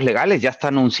recursos legales, ya está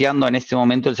anunciando en este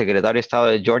momento el secretario de Estado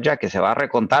de Georgia que se va a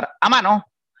recontar a mano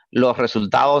los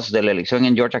resultados de la elección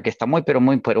en Georgia, que está muy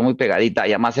pegadita,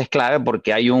 y además es clave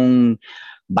porque hay un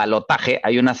balotaje,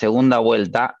 hay una segunda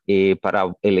vuelta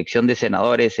para elección de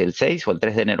senadores el 6 o el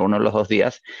 3 de enero, uno de los 2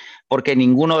 días, porque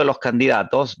ninguno de los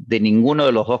candidatos de ninguno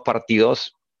de los dos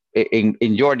partidos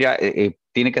en Georgia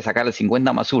tiene que sacar el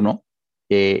 50+1,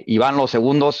 y van los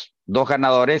segundos dos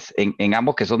ganadores en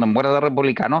ambos, que son de muerte de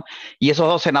republicano, y esos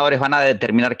dos senadores van a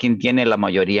determinar quién tiene la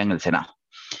mayoría en el Senado.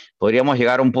 Podríamos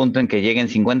llegar a un punto en que lleguen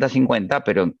 50-50,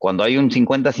 pero cuando hay un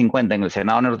 50-50 en el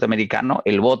Senado norteamericano,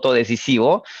 el voto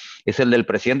decisivo es el del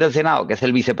presidente del Senado, que es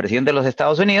el vicepresidente de los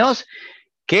Estados Unidos,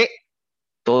 que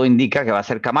todo indica que va a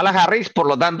ser Kamala Harris, por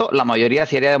lo tanto, la mayoría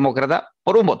sería demócrata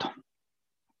por un voto,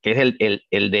 que es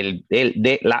el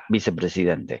de la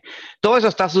vicepresidente. Todo eso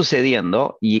está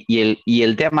sucediendo y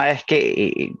el tema es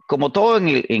que, como todo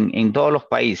en todos los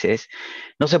países,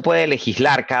 no se puede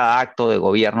legislar cada acto de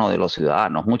gobierno de los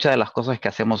ciudadanos. Muchas de las cosas que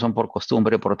hacemos son por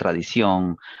costumbre, por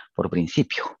tradición, por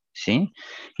principio, ¿sí?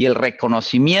 Y el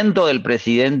reconocimiento del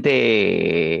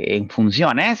presidente en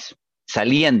funciones,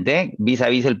 saliente, vis a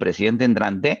vis el presidente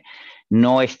entrante,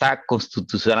 no está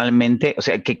constitucionalmente, o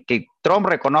sea, que Trump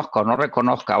reconozca o no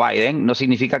reconozca a Biden no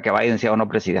significa que Biden sea o no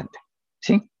presidente,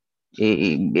 ¿sí?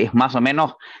 Y es más o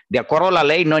menos, de acuerdo a la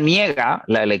ley, no niega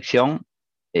la elección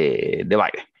de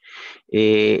Biden.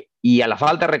 Y a la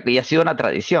falta, y ha sido una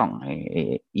tradición.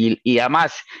 Y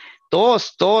además,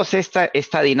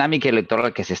 esta dinámica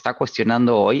electoral que se está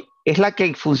cuestionando hoy es la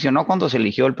que funcionó cuando se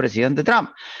eligió el presidente Trump.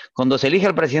 Cuando se elige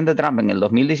el presidente Trump en el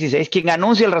 2016, quien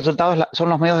anuncia el resultado son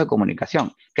los medios de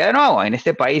comunicación. Que de nuevo, en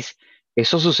este país,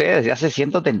 eso sucede desde hace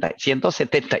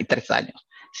 173 años,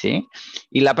 ¿sí?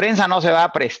 Y la prensa no se va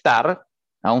a prestar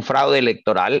a un fraude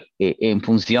electoral en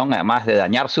función, además, de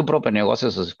dañar su propio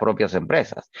negocio, sus propias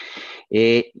empresas.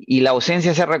 Y la ausencia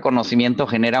de ese reconocimiento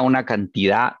genera una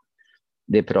cantidad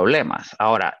de problemas.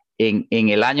 Ahora, en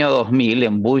el año 2000,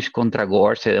 en Bush contra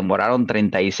Gore, se demoraron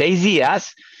 36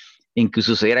 días en que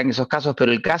sucedieran esos casos,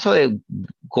 pero el caso de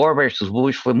Gore versus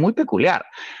Bush fue muy peculiar.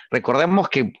 Recordemos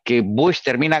que Bush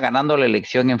termina ganando la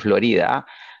elección en Florida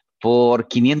por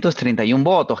 531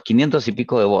 votos, 500 y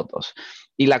pico de votos.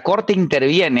 Y la Corte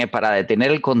interviene para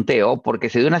detener el conteo porque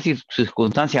se dio una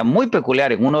circunstancia muy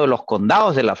peculiar en uno de los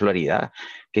condados de la Florida,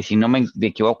 que si no me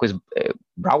equivoco es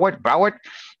Broward,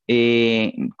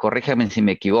 corrígeme si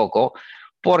me equivoco,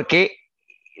 porque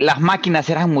las máquinas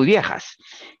eran muy viejas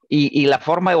y la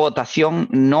forma de votación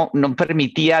no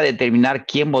permitía determinar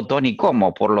quién votó ni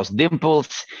cómo, por los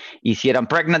dimples, y si eran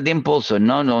pregnant dimples o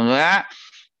no.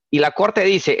 Y la Corte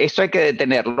dice, esto hay que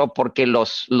detenerlo porque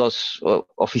los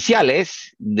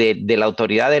oficiales de la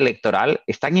autoridad electoral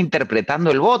están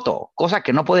interpretando el voto, cosa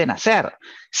que no pueden hacer,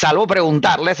 salvo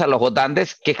preguntarles a los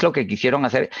votantes qué es lo que quisieron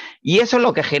hacer. Y eso es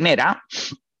lo que genera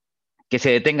que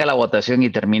se detenga la votación y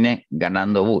termine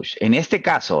ganando Bush. En este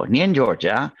caso, ni en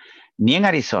Georgia, ni en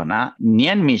Arizona, ni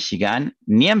en Michigan,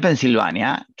 ni en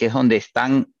Pensilvania, que es donde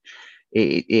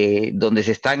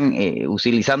se están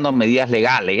utilizando medidas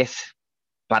legales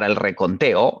para el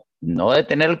reconteo, no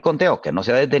detener el conteo, que no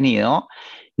se ha detenido,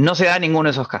 no se da ninguno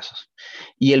de esos casos.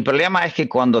 Y el problema es que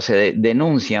cuando se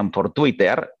denuncian por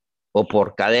Twitter o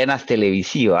por cadenas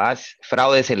televisivas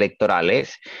fraudes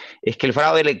electorales, es que el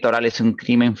fraude electoral es un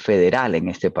crimen federal en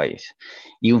este país.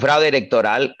 Y un fraude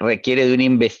electoral requiere de una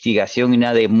investigación y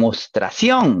una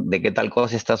demostración de que tal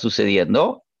cosa está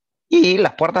sucediendo y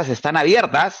las puertas están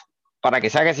abiertas para que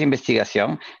se haga esa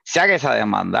investigación, se haga esa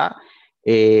demanda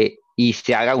y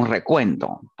se haga un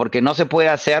recuento, porque no se puede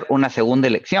hacer una segunda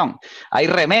elección. Hay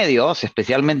remedios,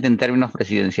 especialmente en términos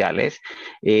presidenciales,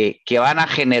 que van a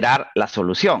generar la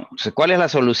solución. Entonces, ¿cuál es la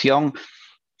solución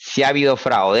si ha habido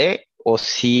fraude o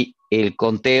si el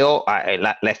conteo,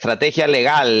 la estrategia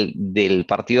legal del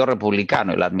Partido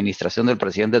Republicano y la administración del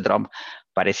presidente Trump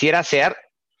pareciera ser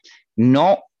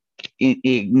no,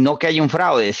 no que haya un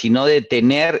fraude, sino de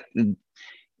tener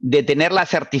la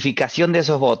certificación de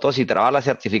esos votos y trabar la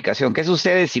certificación? ¿Qué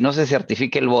sucede si no se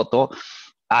certifica el voto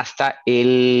hasta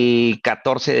el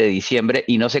 14 de diciembre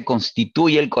y no se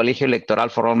constituye el colegio electoral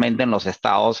formalmente en los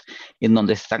estados en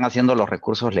donde se están haciendo los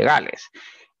recursos legales?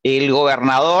 El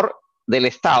gobernador del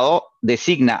estado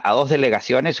designa a 2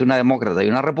 delegaciones, una demócrata y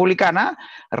una republicana,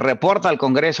 reporta al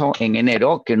Congreso en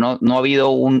enero que no ha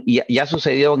habido y ha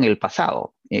sucedido en el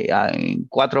pasado, en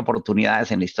 4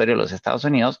 oportunidades en la historia de los Estados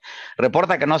Unidos,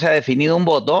 reporta que no se ha definido un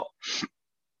voto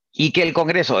y que el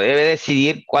Congreso debe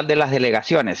decidir cuál de las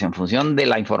delegaciones, en función de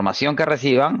la información que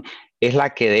reciban, es la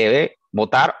que debe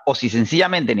votar, o si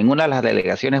sencillamente ninguna de las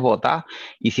delegaciones vota,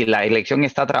 y si la elección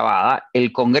está trabada,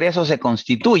 el Congreso se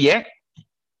constituye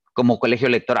como colegio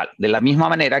electoral. De la misma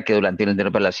manera que durante la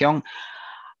interpelación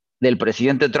del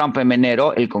presidente Trump en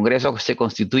enero, el Congreso se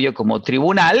constituye como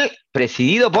tribunal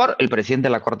presidido por el presidente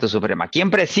de la Corte Suprema. ¿Quién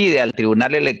preside al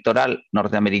Tribunal Electoral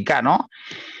norteamericano?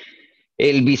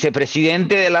 El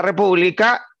vicepresidente de la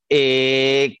República,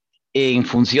 en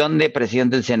función de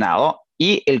presidente del Senado,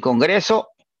 y el Congreso,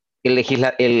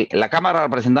 la Cámara de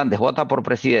Representantes vota por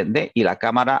presidente y la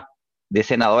Cámara de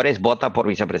Senadores vota por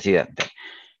vicepresidente.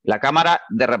 La Cámara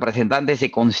de Representantes se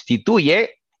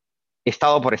constituye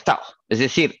estado por estado, es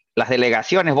decir, las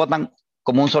delegaciones votan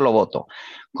como un solo voto.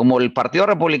 Como el Partido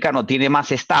Republicano tiene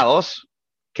más estados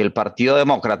que el Partido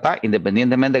Demócrata,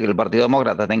 independientemente de que el Partido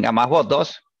Demócrata tenga más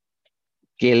votos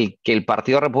que el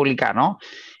Partido Republicano,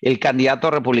 el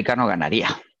candidato republicano ganaría,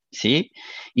 ¿sí?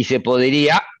 Y se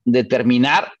podría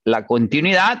determinar la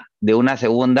continuidad de una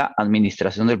segunda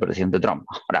administración del presidente Trump.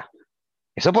 Ahora,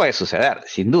 eso puede suceder,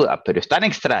 sin duda, pero es tan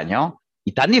extraño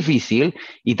y tan difícil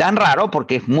y tan raro,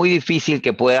 porque es muy difícil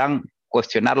que puedan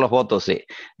cuestionar los votos de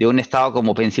un estado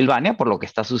como Pensilvania por lo que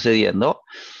está sucediendo,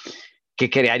 que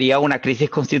crearía una crisis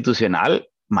constitucional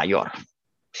mayor,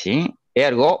 ¿sí?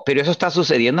 Ergo, pero eso está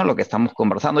sucediendo en lo que estamos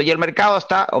conversando y el mercado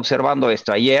está observando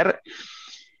esto. Ayer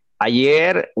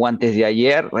o antes de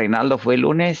ayer, Reinaldo, fue el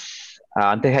lunes,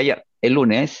 antes de ayer, el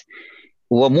lunes,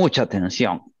 hubo mucha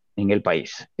tensión en el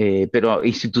país, pero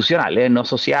institucional, no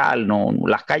social, no,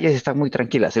 las calles están muy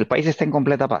tranquilas, el país está en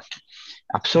completa paz,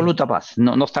 absoluta paz,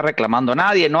 no está reclamando a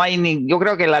nadie, no hay yo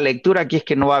creo que la lectura aquí es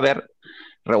que no va a haber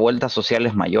revueltas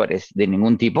sociales mayores de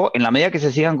ningún tipo, en la medida que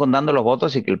se sigan contando los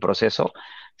votos y que el proceso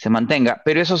se mantenga,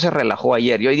 pero eso se relajó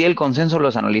ayer, y hoy día el consenso de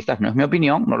los analistas, no es mi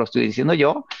opinión, no lo estoy diciendo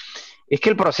yo, es que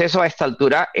el proceso a esta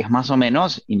altura es más o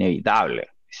menos inevitable,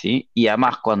 ¿sí? Y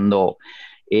además cuando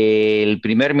el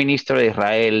primer ministro de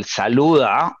Israel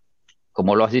saluda,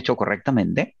 como lo has dicho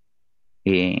correctamente,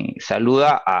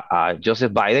 saluda a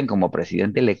Joseph Biden como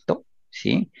presidente electo,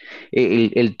 ¿sí?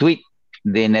 El tuit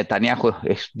de Netanyahu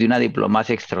es de una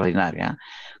diplomacia extraordinaria.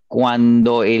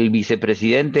 Cuando el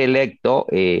vicepresidente electo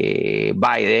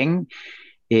Biden,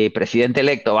 presidente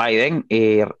electo Biden,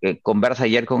 conversa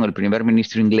ayer con el primer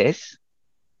ministro inglés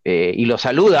y lo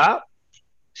saluda,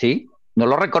 ¿sí? No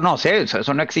lo reconoce,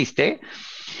 eso no existe.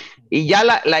 Y ya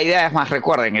la idea es más,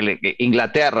 recuerden,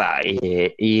 Inglaterra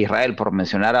e Israel, por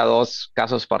mencionar a 2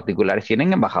 casos particulares,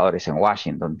 tienen embajadores en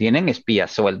Washington, tienen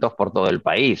espías sueltos por todo el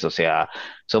país, o sea,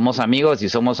 somos amigos y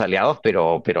somos aliados,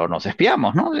 pero nos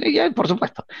espiamos, ¿no? Y, por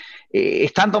supuesto.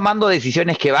 Están tomando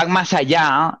decisiones que van más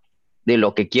allá de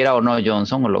lo que quiera o no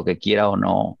Johnson o lo que quiera o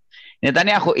no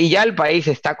Netanyahu, y ya el país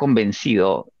está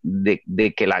convencido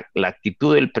de que la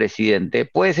actitud del presidente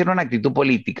puede ser una actitud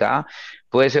política,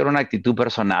 puede ser una actitud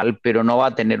personal, pero no va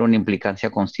a tener una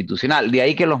implicancia constitucional. De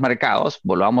ahí que los mercados,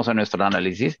 volvamos a nuestro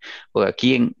análisis, porque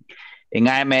aquí en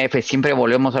AMF siempre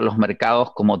volvemos a los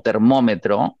mercados como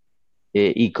termómetro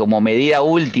y como medida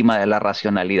última de la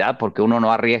racionalidad, porque uno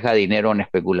no arriesga dinero en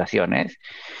especulaciones,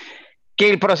 que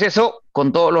el proceso,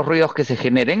 con todos los ruidos que se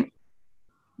generen,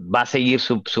 va a seguir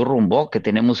su rumbo, que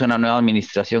tenemos una nueva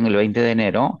administración el 20 de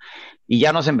enero y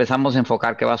ya nos empezamos a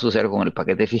enfocar qué va a suceder con el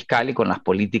paquete fiscal y con las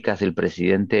políticas del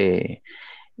presidente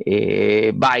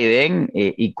Biden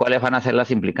y cuáles van a ser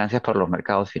las implicancias para los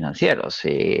mercados financieros.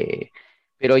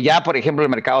 Pero ya, por ejemplo,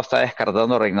 el mercado está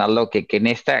descartando, Reinaldo, que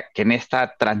en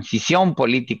esta transición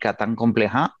política tan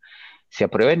compleja se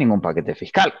apruebe ningún paquete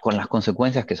fiscal, con las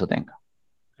consecuencias que eso tenga.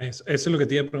 Eso es lo que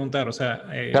te iba a preguntar, o sea,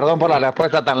 Perdón por la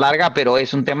respuesta tan larga, pero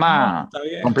es un no, tema está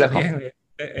complejo. bien.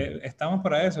 Estamos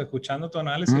para eso, escuchando tu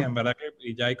análisis, ¿Mm? en verdad que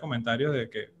y ya hay comentarios de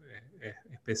que es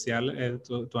especial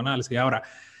tu análisis. Ahora,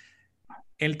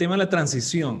 el tema de la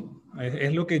transición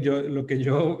es lo que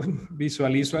yo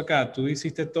visualizo acá. Tú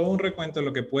hiciste todo un recuento de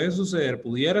lo que puede suceder,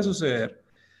 pudiera suceder,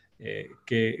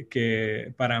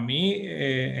 que para mí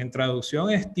en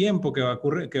traducción es tiempo que va a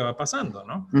ocurrir, que va pasando,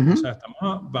 ¿no? O Ujú. sea,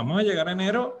 vamos a llegar a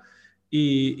enero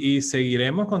y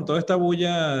seguiremos con toda esta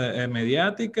bulla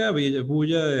mediática,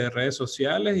 bulla de redes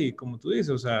sociales y como tú dices,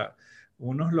 o sea,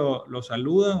 unos lo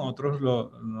saludan, otros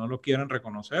no lo quieren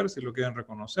reconocer, si lo quieren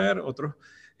reconocer, otros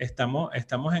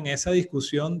estamos en esa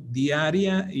discusión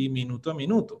diaria y minuto a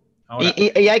minuto. Ahora,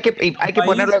 Y hay un que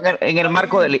ponerlo país en el está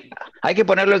marco bien. hay que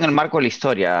ponerlo en el marco de la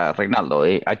historia, Reinaldo.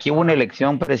 Aquí hubo una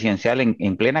elección presidencial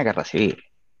en plena guerra civil.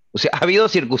 O sea, ha habido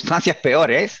circunstancias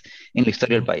peores en la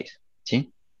historia del país.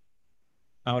 ¿Sí?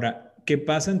 Ahora, ¿qué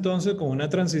pasa entonces con una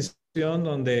transición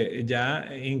donde ya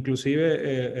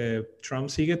inclusive Trump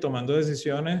sigue tomando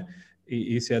decisiones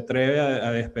y se atreve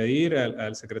a despedir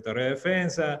al secretario de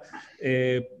Defensa?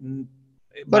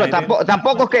 Bueno,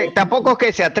 Biden tampoco es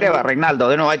que se atreva, Reinaldo.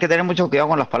 De nuevo, hay que tener mucho cuidado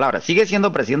con las palabras. Sigue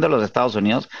siendo presidente de los Estados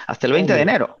Unidos hasta el 20 de obvio,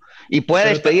 enero y puede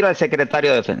pero despedir al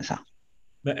secretario de Defensa.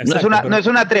 exacto, No pero es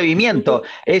un atrevimiento,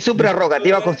 es su mi punto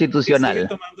prerrogativa es que sigue constitucional.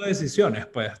 tomando decisiones,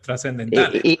 pues,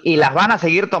 trascendentales. Y las van a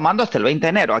seguir tomando hasta el 20 de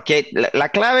enero. Aquí la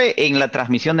clave en la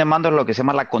transmisión de mando es lo que se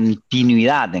llama la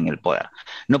continuidad en el poder.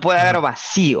 No puede haber Ajá.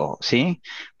 vacío, ¿sí?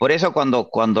 Por eso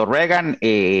cuando Reagan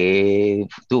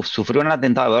sufrió un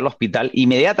atentado al hospital,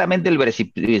 inmediatamente el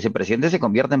vicepresidente se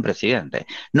convierte en presidente.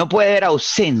 No puede haber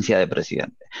ausencia de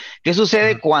presidente. ¿Qué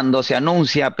sucede Ajá. cuando se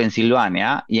anuncia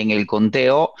Pensilvania y eh,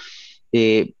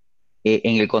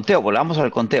 en el conteo, volvamos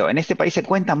al conteo, en este país se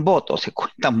cuentan votos,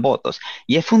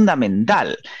 y es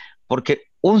fundamental, porque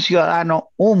un ciudadano,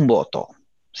 un voto,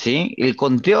 ¿sí? El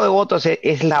conteo de votos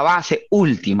es la base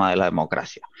última de la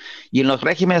democracia. Y en los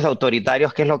regímenes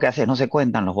autoritarios, ¿qué es lo que hace? No se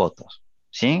cuentan los votos,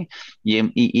 ¿sí?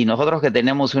 Y nosotros que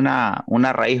tenemos una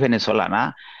raíz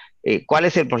venezolana, ¿cuál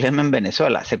es el problema en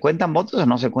Venezuela? ¿Se cuentan votos o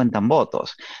no se cuentan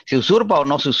votos? ¿Se usurpa o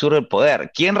no se usurpa el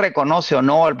poder? ¿Quién reconoce o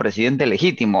no al presidente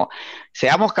legítimo?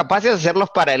 Seamos capaces de hacer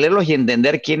los paralelos y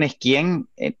entender quién es quién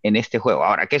en este juego.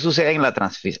 Ahora, ¿qué sucede en las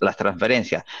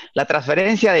transferencias? La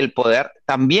transferencia del poder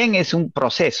también es un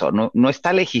proceso, no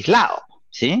está legislado.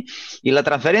 ¿Sí? Y la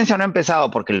transferencia no ha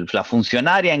empezado porque la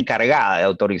funcionaria encargada de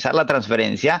autorizar la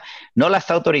transferencia no la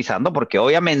está autorizando porque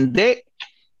obviamente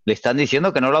le están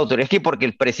diciendo que no la autoriza porque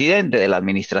el presidente de la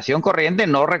administración corriente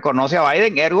no reconoce a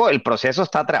Biden, ergo el proceso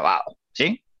está trabado,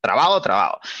 ¿sí?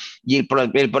 Trabado. Y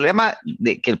el problema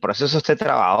de que el proceso esté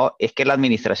trabado es que la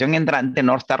administración entrante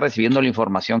no está recibiendo la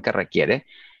información que requiere.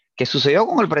 ¿Qué sucedió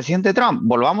con el presidente Trump?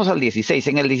 Volvamos al 16.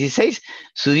 En el 16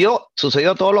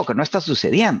 sucedió todo lo que no está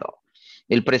sucediendo.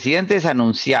 El presidente es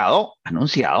anunciado,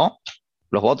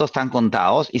 los votos están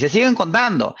contados y se siguen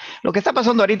contando. Lo que está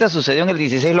pasando ahorita sucedió en el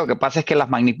 16, lo que pasa es que las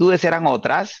magnitudes eran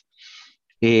otras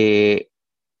eh,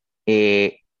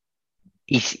 eh,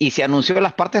 y se anunció que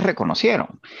las partes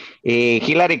reconocieron.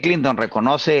 Hillary Clinton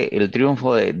reconoce el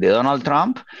triunfo de Donald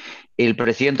Trump, el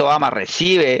presidente Obama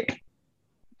recibe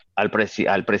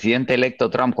al presidente electo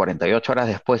Trump 48 horas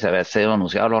después de haber sido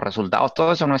anunciados los resultados,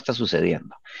 todo eso no está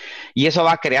sucediendo. Y eso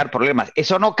va a crear problemas.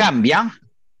 Eso no cambia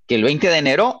que el 20 de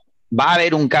enero va a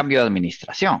haber un cambio de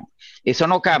administración. Eso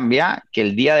no cambia que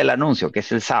el día del anuncio, que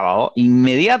es el sábado,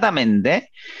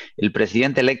 inmediatamente el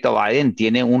presidente electo Biden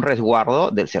tiene un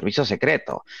resguardo del servicio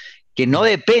secreto, que no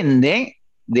depende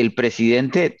del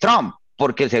presidente Trump,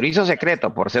 porque el servicio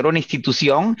secreto, por ser una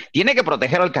institución, tiene que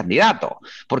proteger al candidato,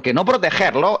 porque no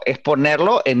protegerlo es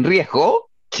ponerlo en riesgo,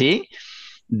 ¿sí?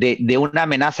 De una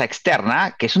amenaza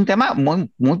externa, que es un tema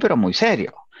pero muy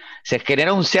serio. Se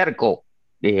genera un cerco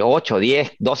de 8,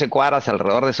 10, 12 cuadras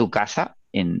alrededor de su casa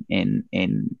en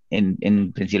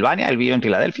Pensilvania, él vive en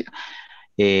Filadelfia.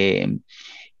 Eh,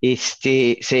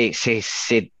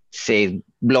 se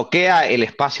bloquea el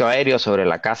espacio aéreo sobre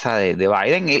la casa de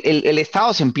Biden. El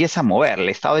Estado se empieza a mover, el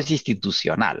Estado es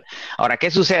institucional. Ahora,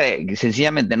 ¿qué sucede?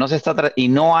 Sencillamente no se está y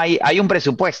no hay un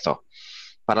presupuesto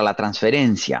para la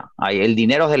transferencia. El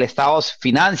dinero del Estado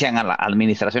financian a la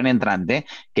administración entrante,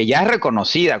 que ya es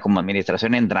reconocida como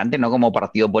administración entrante, no como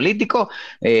partido político.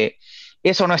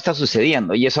 Eso no está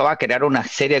sucediendo y eso va a crear una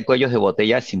serie de cuellos de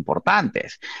botellas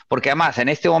importantes, porque además en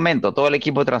este momento todo el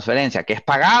equipo de transferencia que es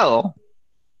pagado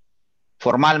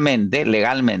formalmente,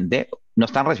 legalmente, no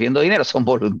están recibiendo dinero, son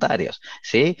voluntarios,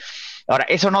 ¿sí? Ahora,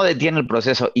 eso no detiene el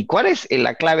proceso. ¿Y cuál es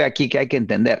la clave aquí que hay que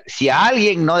entender? Si a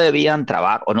alguien no debían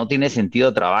trabar o no tiene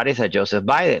sentido trabar es a Joseph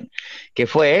Biden, que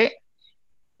fue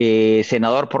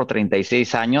senador por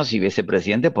 36 años y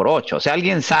vicepresidente por 8. O sea,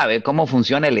 alguien sabe cómo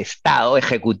funciona el Estado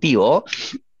ejecutivo,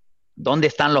 dónde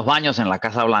están los baños en la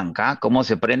Casa Blanca, cómo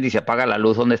se prende y se apaga la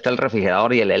luz, dónde está el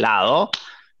refrigerador y el helado,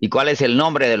 y cuál es el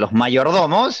nombre de los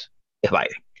mayordomos, es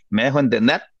Biden. ¿Me dejo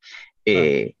entender? Claro.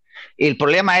 Eh, el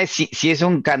problema es si es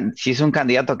un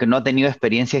candidato que no ha tenido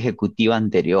experiencia ejecutiva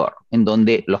anterior, en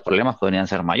donde los problemas podrían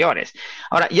ser mayores.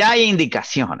 Ahora, ya hay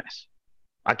indicaciones.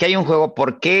 Aquí hay un juego,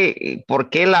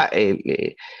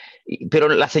 pero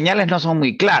las señales no son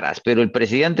muy claras, pero el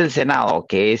presidente del Senado,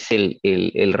 que es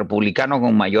el republicano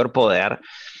con mayor poder,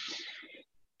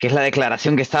 que es la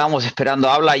declaración que estábamos esperando,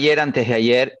 habla ayer, antes de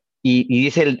ayer, y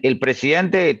dice el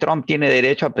presidente Trump tiene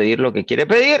derecho a pedir lo que quiere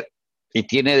pedir y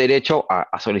tiene derecho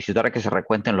a solicitar que se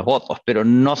recuenten los votos, pero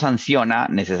no sanciona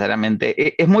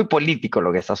necesariamente. Es muy político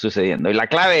lo que está sucediendo. Y la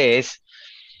clave es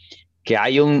que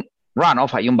hay un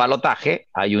runoff, hay un balotaje,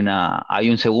 hay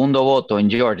un segundo voto en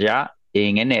Georgia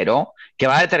en enero que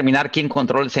va a determinar quién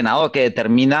controla el Senado, que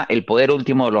determina el poder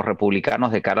último de los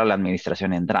republicanos de cara a la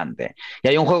administración entrante. Y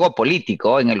hay un juego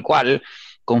político en el cual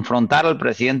confrontar al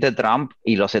presidente Trump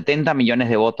y los 70 millones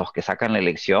de votos que sacan la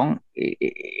elección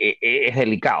es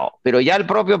delicado. Pero ya el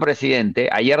propio presidente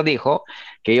ayer dijo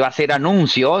que iba a hacer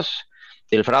anuncios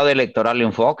del fraude electoral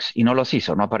en Fox y no los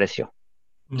hizo, no apareció.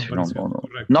 No No, apareció, no, no. No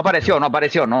correcto. apareció, no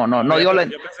apareció, no dio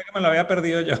Yo pensé que me lo había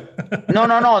perdido yo.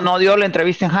 no dio la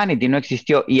entrevista en Hannity, no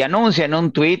existió. Y anuncia en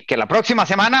un tweet que la próxima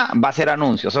semana va a hacer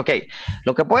anuncios. Ok,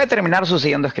 lo que puede terminar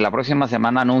sucediendo es que la próxima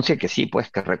semana anuncie que sí, pues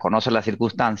que reconoce la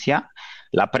circunstancia,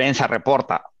 la prensa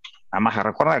reporta. Además,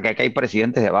 recuerda que aquí hay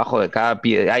presidentes debajo de cada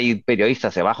piedra, hay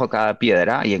periodistas debajo de cada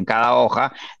piedra y en cada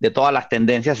hoja de todas las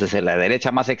tendencias, desde la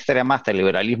derecha más extrema hasta el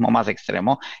liberalismo más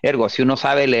extremo. Ergo, si uno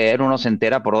sabe leer, uno se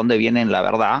entera por dónde viene la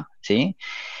verdad, ¿sí?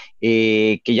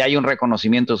 Que ya hay un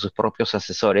reconocimiento de sus propios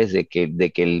asesores de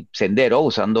que el sendero,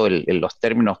 usando los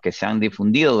términos que se han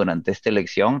difundido durante esta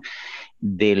elección,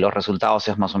 de los resultados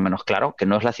es más o menos claro, que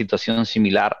no es la situación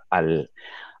similar al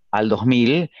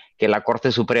 2000, que la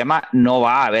Corte Suprema no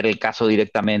va a ver el caso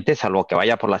directamente, salvo que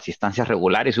vaya por las instancias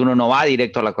regulares. Uno no va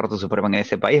directo a la Corte Suprema en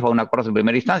ese país, va a una Corte de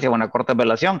primera instancia, va a una Corte de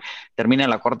apelación, termina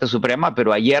en la Corte Suprema,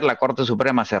 pero ayer la Corte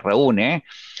Suprema se reúne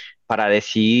para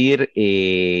decidir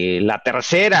la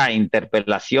tercera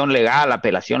interpelación legal,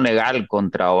 apelación legal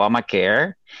contra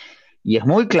Obamacare. Y es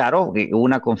muy claro que hubo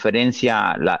una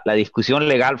conferencia, la discusión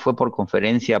legal fue por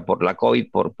conferencia, por la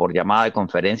COVID, por llamada de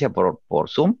conferencia, por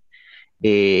Zoom,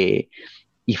 eh,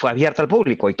 y fue abierta al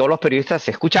público. Y todos los periodistas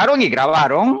se escucharon y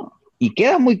grabaron, y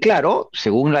queda muy claro,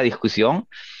 según la discusión,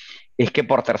 es que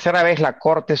por tercera vez la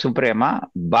Corte Suprema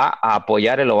va a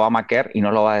apoyar el Obamacare y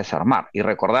no lo va a desarmar. Y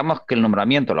recordamos que el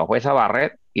nombramiento de la jueza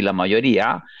Barrett y la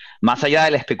mayoría, más allá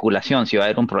de la especulación si va a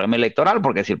haber un problema electoral,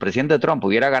 porque si el presidente Trump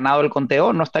hubiera ganado el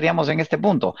conteo, no estaríamos en este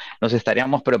punto. Nos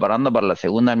estaríamos preparando para la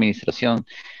segunda administración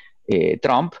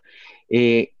Trump.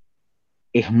 Eh,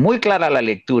 es muy clara la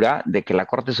lectura de que la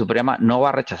Corte Suprema no va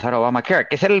a rechazar Obamacare,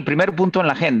 que ese era el primer punto en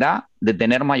la agenda de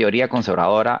tener mayoría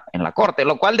conservadora en la Corte,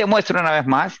 lo cual demuestra una vez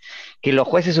más que los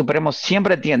jueces supremos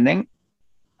siempre tienden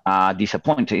a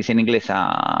disappoint, se dice en inglés,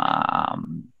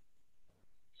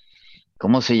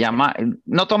 ¿cómo se llama?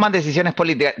 No toman decisiones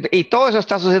políticas. Y todo eso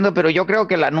está sucediendo, pero yo creo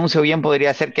que el anuncio bien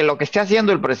podría ser que lo que esté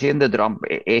haciendo el presidente Trump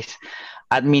es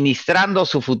administrando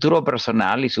su futuro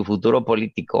personal y su futuro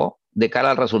político de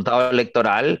cara al resultado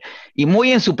electoral y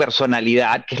muy en su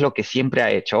personalidad, que es lo que siempre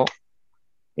ha hecho,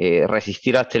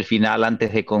 resistir hasta el final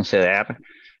antes de conceder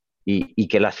y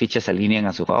que las fichas se alineen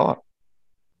a su favor.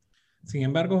 Sin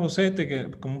embargo, José,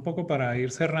 como un poco para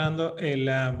ir cerrando,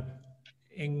 en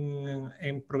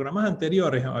programas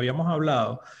anteriores habíamos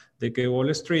hablado de que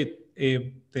Wall Street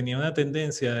tenía una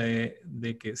tendencia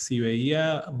de que si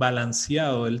veía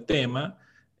balanceado el tema,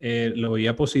 lo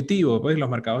veía positivo, pues los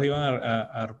mercados iban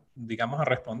digamos, a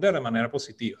responder de manera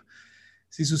positiva.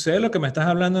 Si sucede lo que me estás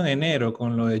hablando en enero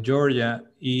con lo de Georgia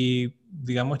y,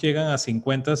 digamos, llegan a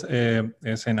 50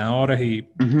 senadores y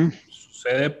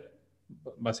sucede,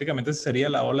 básicamente sería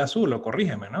la ola azul, o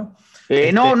corrígeme, ¿no?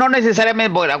 No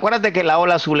necesariamente, bueno, acuérdate que la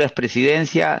ola azul es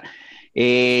presidencia.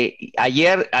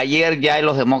 Ayer ya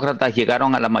los demócratas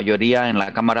llegaron a la mayoría en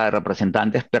la Cámara de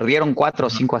Representantes, perdieron 4 o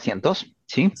 5 asientos,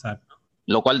 ¿sí? Exacto.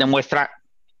 Lo cual demuestra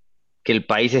que el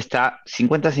país está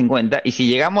 50-50. Y si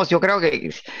llegamos, yo creo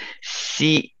que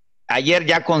si ayer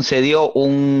ya concedió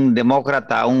un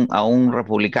demócrata a un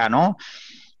republicano,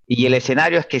 y el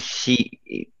escenario es que si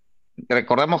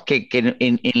recordemos que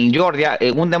en Georgia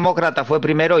un demócrata fue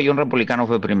primero y un republicano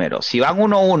fue primero. Si van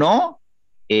 1-1,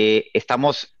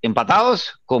 estamos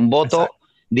empatados con voto Exacto.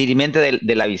 dirimente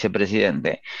de la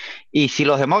vicepresidente. Y si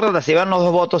los demócratas se llevan los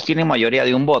dos votos, tienen mayoría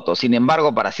de un voto. Sin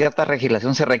embargo, para cierta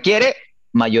legislación se requiere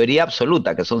mayoría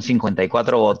absoluta, que son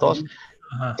 54 votos.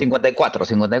 Ajá. 54,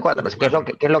 54. ¿Qué es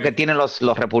lo Ok. que tienen los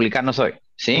republicanos hoy?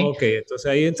 ¿Sí? Ok, entonces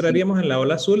ahí entraríamos en la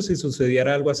ola azul si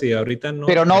sucediera algo así. Ahorita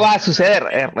Pero no. no va a suceder,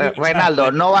 Exacto, Reinaldo,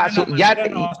 de no va ninguna ya, manera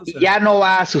no va a suceder. ya no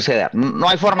va a suceder, no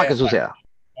hay forma que Exacto. suceda,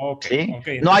 Ok, ¿sí? ok.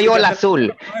 No hay Entonces ya ola tenemos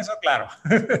azul eso claro.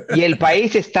 y el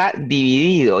país está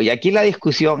dividido y aquí la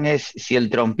discusión es si el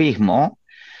trumpismo,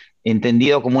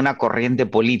 entendido como una corriente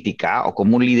política o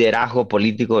como un liderazgo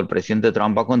político del presidente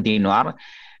Trump, va a continuar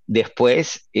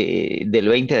después del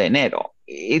 20 de enero.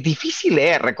 Es difícil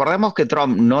leer. Recordemos que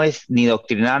Trump no es ni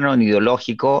doctrinario ni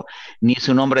ideológico, ni es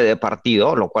un hombre de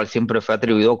partido, lo cual siempre fue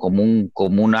atribuido como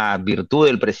una virtud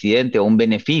del presidente o un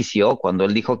beneficio cuando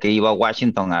él dijo que iba a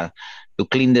Washington a to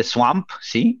clean the swamp,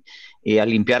 ¿sí? A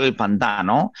limpiar el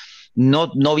pantano.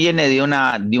 No viene de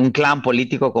un clan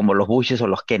político como los Bushes o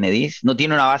los Kennedys, no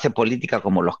tiene una base política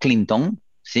como los Clinton,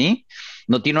 ¿sí?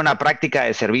 No tiene una práctica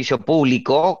de servicio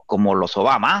público como los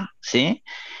Obama, ¿sí?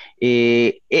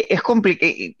 Es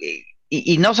complicado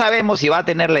y no sabemos si va a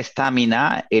tener la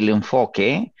estamina, el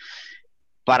enfoque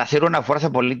para hacer una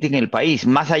fuerza política en el país.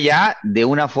 Más allá de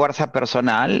una fuerza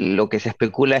personal, lo que se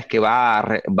especula es que va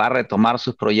a retomar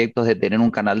sus proyectos de tener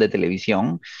un canal de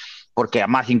televisión, porque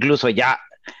además incluso ya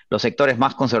los sectores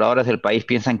más conservadores del país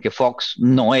piensan que Fox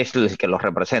no es el que los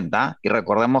representa, y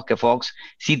recordemos que Fox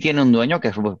sí tiene un dueño, que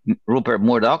es Rupert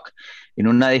Murdoch. En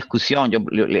una discusión yo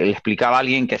le explicaba a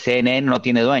alguien que CNN no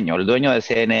tiene dueño, el dueño de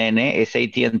CNN es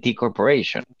AT&T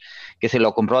Corporation, que se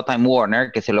lo compró a Time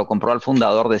Warner, que se lo compró al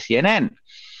fundador de CNN.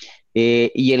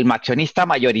 Y el accionista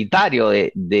mayoritario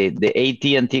de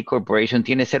AT&T Corporation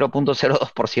tiene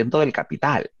 0.02% del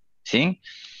capital, ¿sí?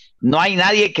 No hay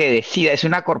nadie que decida, es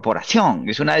una corporación,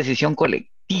 es una decisión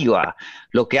colectiva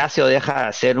lo que hace o deja de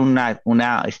hacer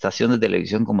una estación de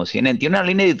televisión como CNN. Tiene una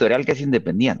línea editorial que es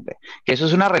independiente, que eso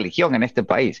es una religión en este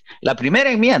país. La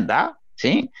primera enmienda,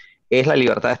 ¿sí? Es la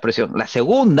libertad de expresión. La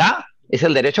segunda es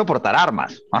el derecho a portar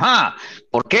armas. Ajá.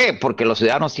 ¿Por qué? Porque los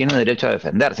ciudadanos tienen derecho a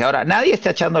defenderse. Ahora, nadie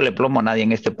está echándole plomo a nadie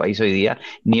en este país hoy día,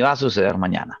 ni va a suceder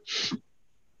mañana.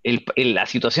 La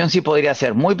situación sí podría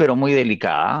ser muy, pero muy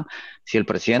delicada si el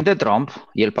presidente Trump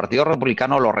y el Partido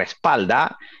Republicano lo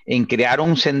respalda en crear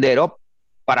un sendero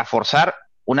para forzar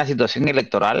una situación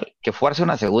electoral que fuerce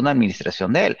una segunda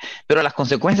administración de él. Pero las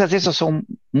consecuencias de eso son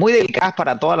muy delicadas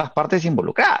para todas las partes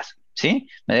involucradas, ¿sí?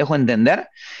 Me dejo entender.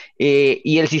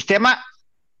 Y el sistema,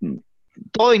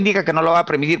 todo indica que no lo va a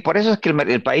permitir. Por eso es que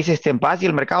el país está en paz y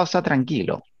el mercado está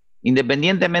tranquilo,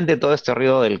 independientemente de todo este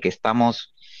ruido del que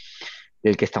estamos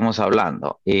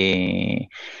hablando. ¿Y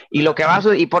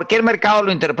por qué el mercado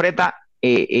lo interpreta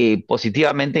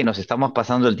positivamente? Y nos estamos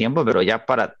pasando el tiempo, pero ya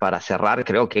para cerrar,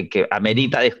 creo que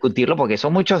amerita discutirlo porque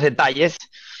son muchos detalles.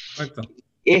 Correcto.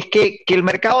 Es que el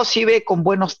mercado sí ve con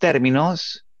buenos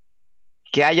términos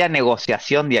que haya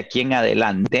negociación de aquí en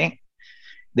adelante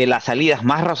de las salidas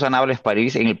más razonables para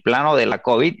ir en el plano de la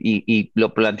COVID, y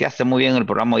lo planteaste muy bien en el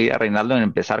programa hoy día, Reinaldo, en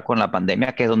empezar con la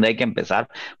pandemia, que es donde hay que empezar,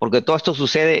 porque todo esto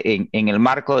sucede en el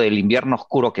marco del invierno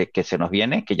oscuro que se nos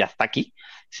viene, que ya está aquí,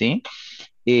 ¿sí?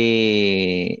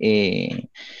 Eh, eh,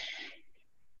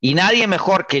 y nadie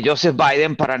mejor que Joseph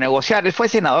Biden para negociar. Él fue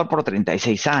senador por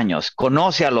 36 años,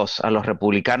 conoce a los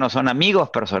republicanos, son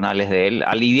amigos personales de él,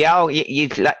 ha lidiado,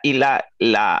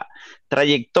 la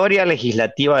trayectoria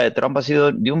legislativa de Trump ha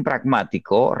sido de un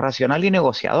pragmático, racional y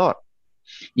negociador.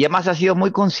 Y además ha sido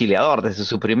muy conciliador desde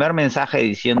su primer mensaje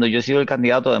diciendo: yo he sido el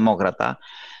candidato demócrata,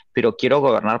 pero quiero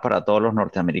gobernar para todos los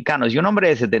norteamericanos. Y un hombre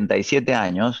de 77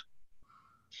 años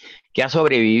que ha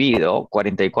sobrevivido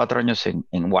 44 años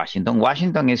en Washington.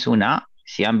 Washington es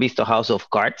si han visto House of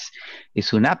Cards,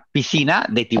 es una piscina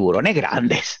de tiburones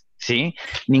grandes, ¿sí?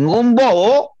 Ningún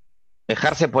bobo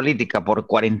ejerce política por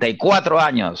 44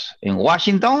 años en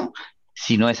Washington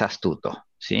si no es astuto,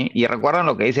 ¿sí? Y recuerdan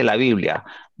lo que dice la Biblia: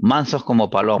 mansos como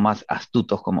palomas,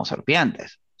 astutos como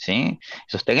serpientes, ¿sí?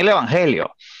 Eso está en el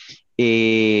Evangelio.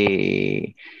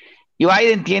 Eh, y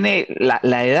Biden tiene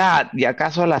la edad y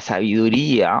acaso la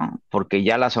sabiduría, porque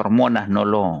ya las hormonas no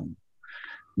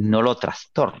lo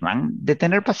trastornan, de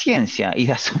tener paciencia y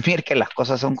de asumir que las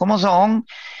cosas son como son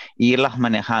e irlas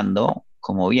manejando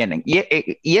como vienen.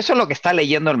 Y eso es lo que está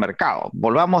leyendo el mercado.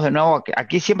 Volvamos de nuevo,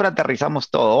 aquí siempre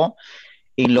aterrizamos todo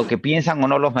en lo que piensan o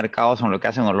no los mercados o en lo que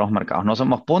hacen o no los mercados. No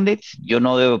somos pundits, yo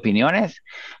no doy opiniones.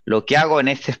 Lo que hago en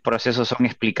estos procesos son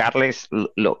explicarles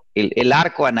el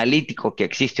arco analítico que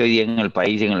existe hoy día en el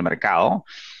país y en el mercado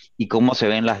y cómo se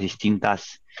ven las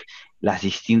distintos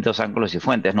ángulos y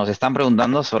fuentes. Nos están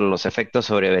preguntando sobre los efectos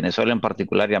sobre Venezuela en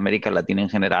particular y América Latina en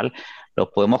general. Lo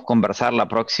podemos conversar la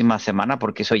próxima semana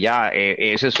porque eso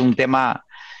es un tema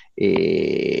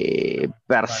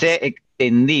per se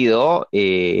extendido.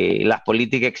 La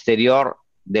política exterior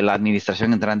de la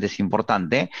administración entrante es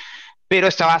importante, pero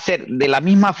esta va a ser de la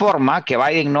misma forma que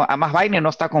Biden no, además Biden no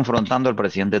está confrontando al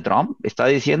presidente Trump, está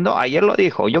diciendo, ayer lo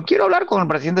dijo, yo quiero hablar con el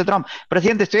presidente Trump,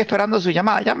 presidente, estoy esperando su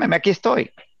llamada, llámeme, aquí estoy,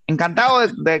 encantado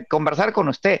de conversar con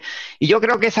usted. Y yo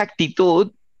creo que esa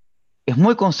actitud es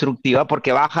muy constructiva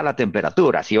porque baja la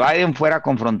temperatura. Si Biden fuera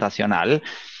confrontacional,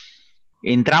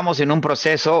 entramos en un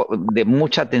proceso de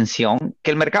mucha tensión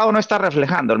que el mercado no está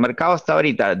reflejando. El mercado está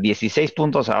ahorita 16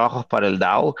 puntos abajo para el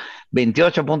Dow,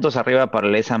 28 puntos arriba para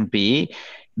el S&P,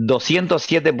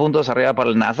 207 puntos arriba para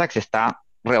el Nasdaq. Se está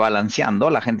rebalanceando,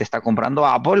 la gente está comprando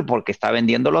Apple porque está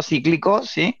vendiendo los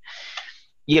cíclicos, ¿sí?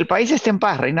 Y el país está en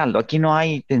paz, Reinaldo. Aquí no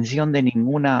hay tensión de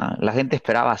ninguna. La gente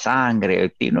esperaba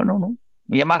sangre. No, no, no.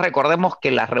 Y además recordemos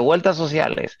que las revueltas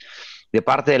sociales de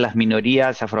parte de las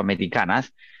minorías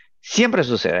afroamericanas siempre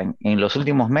suceden en los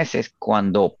últimos meses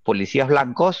cuando policías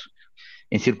blancos,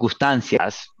 en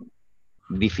circunstancias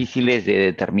difíciles de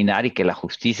determinar y que la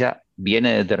justicia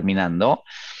viene determinando,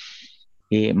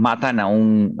 matan a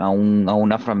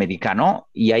un afroamericano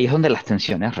y ahí es donde las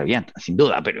tensiones revientan, sin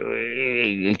duda, pero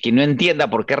el que no entienda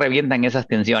por qué revientan esas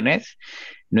tensiones,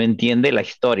 no entiende la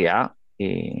historia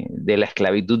de la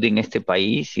esclavitud en este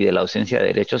país y de la ausencia de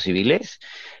derechos civiles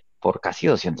por casi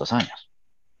 200 años.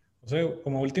 O sea,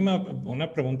 como última,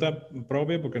 una pregunta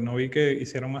propia, porque no vi que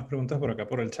hicieron más preguntas por acá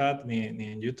por el chat ni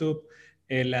en YouTube.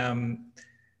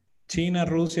 China,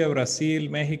 Rusia, Brasil,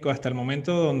 México, hasta el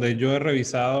momento donde yo he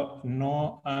revisado,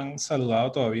 no han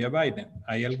saludado todavía a Biden.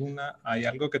 ¿Hay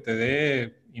algo que te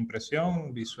dé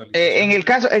impresión, visualización? En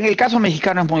el caso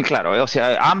mexicano es muy claro, O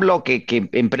sea, AMLO que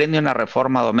emprende una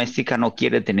reforma doméstica no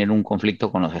quiere tener un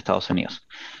conflicto con los Estados Unidos.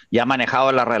 Ya ha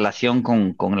manejado la relación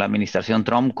con la administración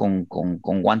Trump con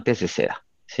guantes de seda,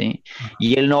 ¿sí?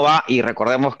 Y él no va, y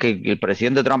recordemos que el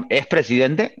presidente Trump es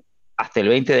presidente hasta el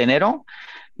 20 de enero,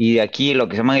 y de aquí lo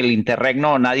que se llama el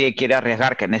interregno, nadie quiere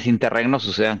arriesgar que en ese interregno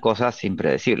sucedan cosas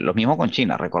impredecibles. Lo mismo con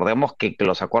China. Recordemos que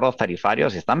los acuerdos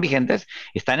tarifarios están vigentes,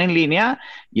 están en línea,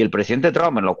 y el presidente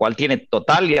Trump, en lo cual tiene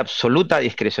total y absoluta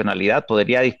discrecionalidad,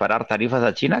 podría disparar tarifas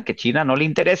a China, que China no le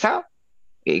interesa,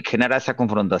 genera esa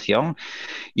confrontación.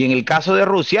 Y en el caso de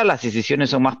Rusia, las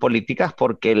decisiones son más políticas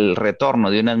porque el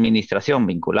retorno de una administración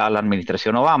vinculada a la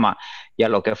administración Obama y a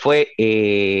lo que fue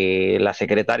la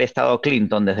secretaria de Estado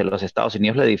Clinton desde los Estados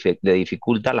Unidos le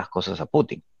dificulta las cosas a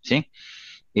Putin, ¿sí?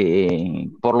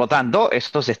 Por lo tanto,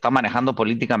 esto se está manejando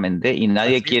políticamente y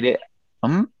nadie Brasil. quiere...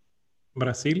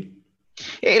 ¿Brasil?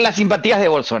 Las simpatías de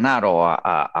Bolsonaro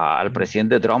al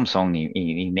presidente Trump son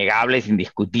innegables,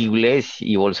 indiscutibles,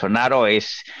 y Bolsonaro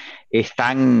es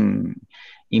tan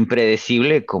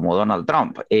impredecible como Donald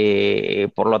Trump.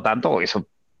 Por lo tanto, eso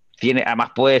además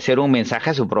puede ser un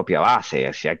mensaje a su propia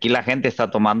base. Si aquí la gente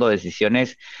está tomando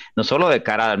decisiones no solo de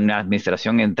cara a una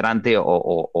administración entrante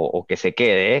o que se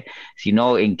quede,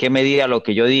 sino en qué medida lo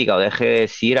que yo diga o deje de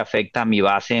decir afecta a mi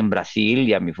base en Brasil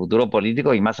y a mi futuro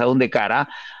político, y más aún de cara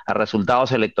a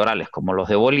resultados electorales como los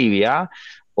de Bolivia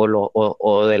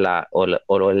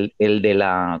el de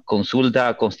la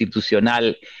consulta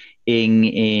constitucional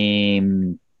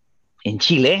en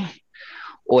Chile,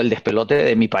 o el despelote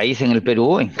de mi país en el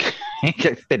Perú, en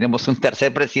que tenemos un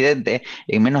tercer presidente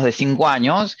en menos de 5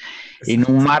 años, en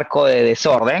un marco de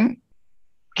desorden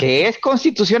que es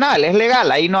constitucional, es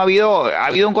legal. Ahí no ha habido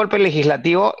un golpe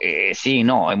legislativo. Sí,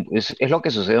 no, es lo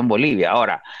que sucedió en Bolivia.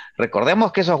 Ahora,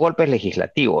 recordemos que esos golpes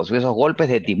legislativos, esos golpes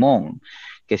de timón,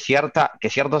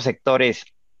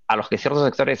 a los que ciertos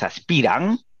sectores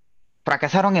aspiran,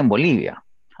 fracasaron en Bolivia.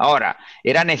 Ahora,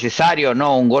 ¿era necesario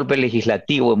no un golpe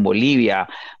legislativo en Bolivia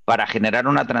para generar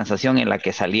una transacción en la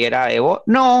que saliera Evo?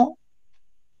 No.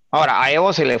 Ahora, a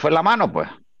Evo se le fue la mano, pues.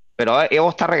 Pero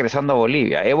Evo está regresando a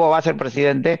Bolivia. ¿Evo va a ser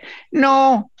presidente?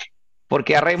 No,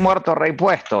 porque a rey muerto, rey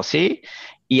puesto, ¿sí?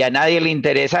 Y a nadie le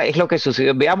interesa, es lo que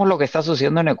sucedió. Veamos lo que está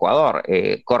sucediendo en Ecuador.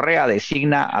 Correa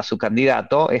designa a su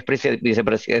candidato, es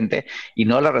vicepresidente, y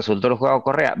no le resultó el juego a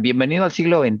Correa. Bienvenido al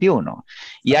siglo XXI.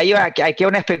 Y hay aquí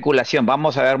una especulación.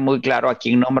 Vamos a ver muy claro a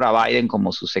quién nombra a Biden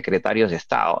como sus secretarios de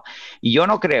Estado. Y yo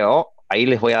no creo, ahí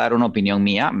les voy a dar una opinión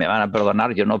mía, me van a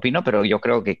perdonar, yo no opino, pero yo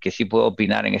creo que sí puedo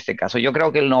opinar en este caso. Yo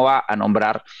creo que él no va a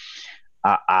nombrar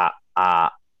a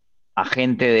a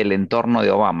gente del entorno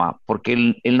de Obama, porque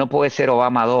él no puede ser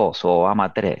Obama 2 o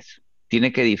Obama 3,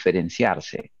 tiene que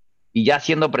diferenciarse. Y ya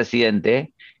siendo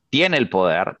presidente, tiene el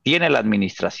poder, tiene la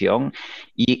administración,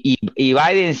 y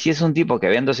Biden sí es un tipo que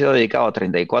habiendo sido dedicado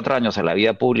 34 años a la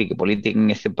vida pública y política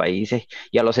en este país,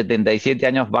 y a los 77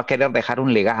 años va a querer dejar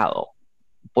un legado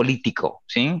político,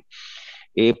 ¿sí?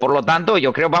 Por lo tanto,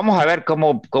 yo creo, vamos a ver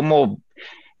cómo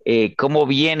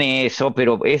viene eso,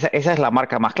 pero esa es la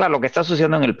marca más clara. Lo que está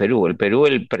sucediendo en el Perú. El Perú,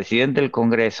 el presidente del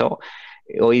Congreso,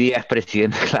 hoy día es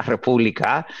presidente de la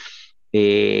República,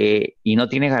 y no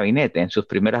tiene gabinete en sus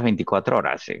primeras 24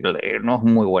 horas. No es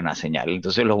muy buena señal.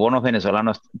 Entonces los bonos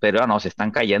venezolanos, peruanos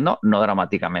están cayendo, no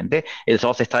dramáticamente. El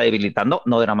sol se está debilitando,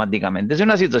 no dramáticamente. Es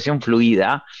una situación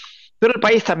fluida, pero el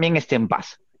país también está en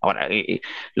paz. Ahora,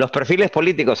 los perfiles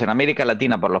políticos en América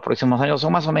Latina por los próximos años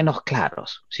son más o menos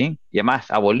claros, ¿sí? Y además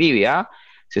a Bolivia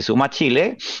se suma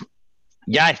Chile,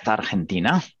 ya está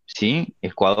Argentina, ¿sí?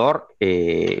 Ecuador,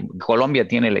 Colombia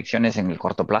tiene elecciones en el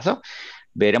corto plazo.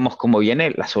 Veremos cómo viene.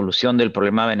 La solución del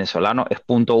problema venezolano es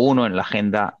punto uno en la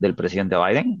agenda del presidente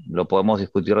Biden. Lo podemos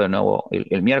discutir de nuevo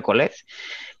el miércoles.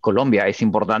 Colombia es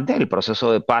importante. El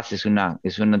proceso de paz es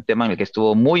un tema en el que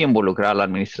estuvo muy involucrada la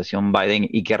administración Biden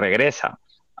y que regresa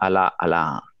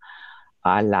a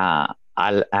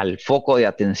al foco de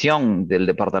atención del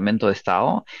Departamento de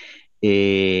Estado.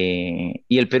 Y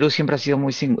el Perú siempre ha sido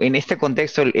muy... En este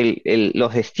contexto,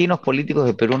 los destinos políticos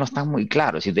de Perú no están muy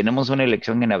claros y tenemos una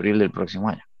elección en abril del próximo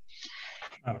año.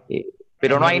 Claro. Eh,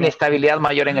 pero Bueno, no hay lo inestabilidad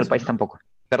mayor importante en es el eso, país ¿no? tampoco.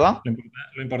 ¿Perdón?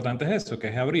 Lo importante es eso, que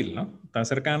es abril, ¿no? Está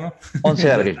cercano. 11 de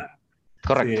Ya abril. está.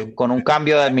 Correcto, Sí, con un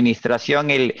cambio de administración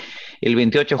el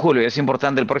 28 de julio. Es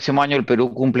importante, el próximo año el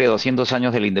Perú cumple 200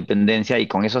 años de la independencia y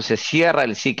con eso se cierra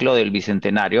el ciclo del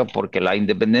bicentenario porque la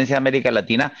independencia de América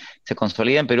Latina se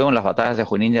consolida en Perú en las batallas de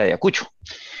Junín y Ayacucho.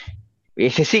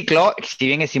 Ese ciclo, si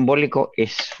bien es simbólico,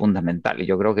 es fundamental y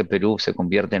yo creo que Perú se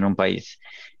convierte en un país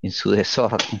en su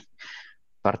desorden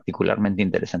particularmente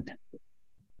interesante.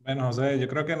 bueno, José, yo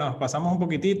creo que nos pasamos un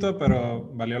poquitito,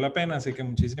 pero valió la pena, así que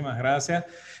muchísimas gracias.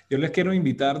 Yo les quiero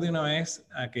invitar de una vez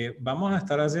a que vamos a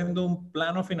estar haciendo un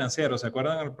plano financiero. ¿Se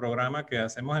acuerdan el programa que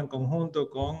hacemos en conjunto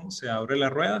con Se Abre la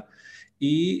Rueda?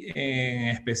 Y en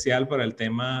especial para el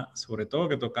tema, sobre todo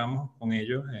que tocamos con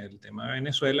ellos, el tema de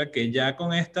Venezuela, que ya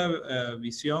con esta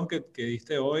visión que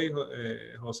diste hoy,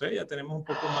 José, ya tenemos un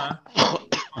poco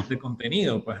más de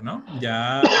contenido, pues, ¿no?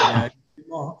 Ya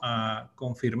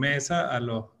con firmeza a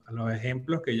los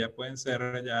ejemplos que ya pueden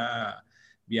ser ya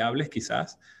viables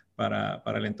quizás para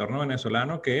el entorno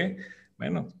venezolano que,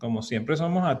 bueno, como siempre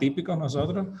somos atípicos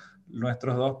nosotros,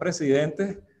 nuestros dos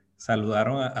presidentes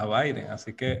saludaron a Biden,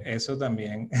 así que eso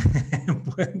también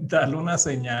puede darle una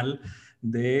señal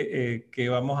de qué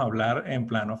vamos a hablar en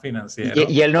plano financiero.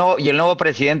 Y el nuevo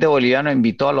presidente boliviano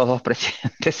invitó a los dos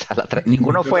presidentes a ninguno Invito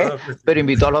a los fue, dos pero presidentes.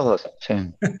 invitó a los dos. Sí.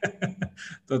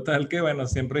 Total que bueno,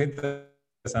 siempre es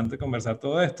interesante conversar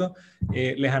todo esto.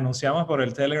 Les anunciamos por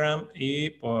el Telegram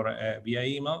y por vía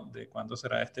email de cuándo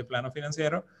será este plano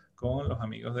financiero con los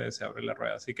amigos de Se Abre la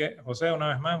Rueda. Así que, José, una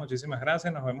vez más, muchísimas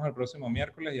gracias. Nos vemos el próximo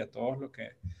miércoles y a todos los que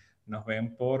nos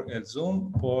ven por el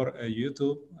Zoom, por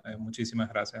YouTube, muchísimas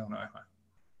gracias una vez más.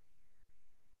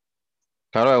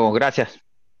 Hasta luego, gracias.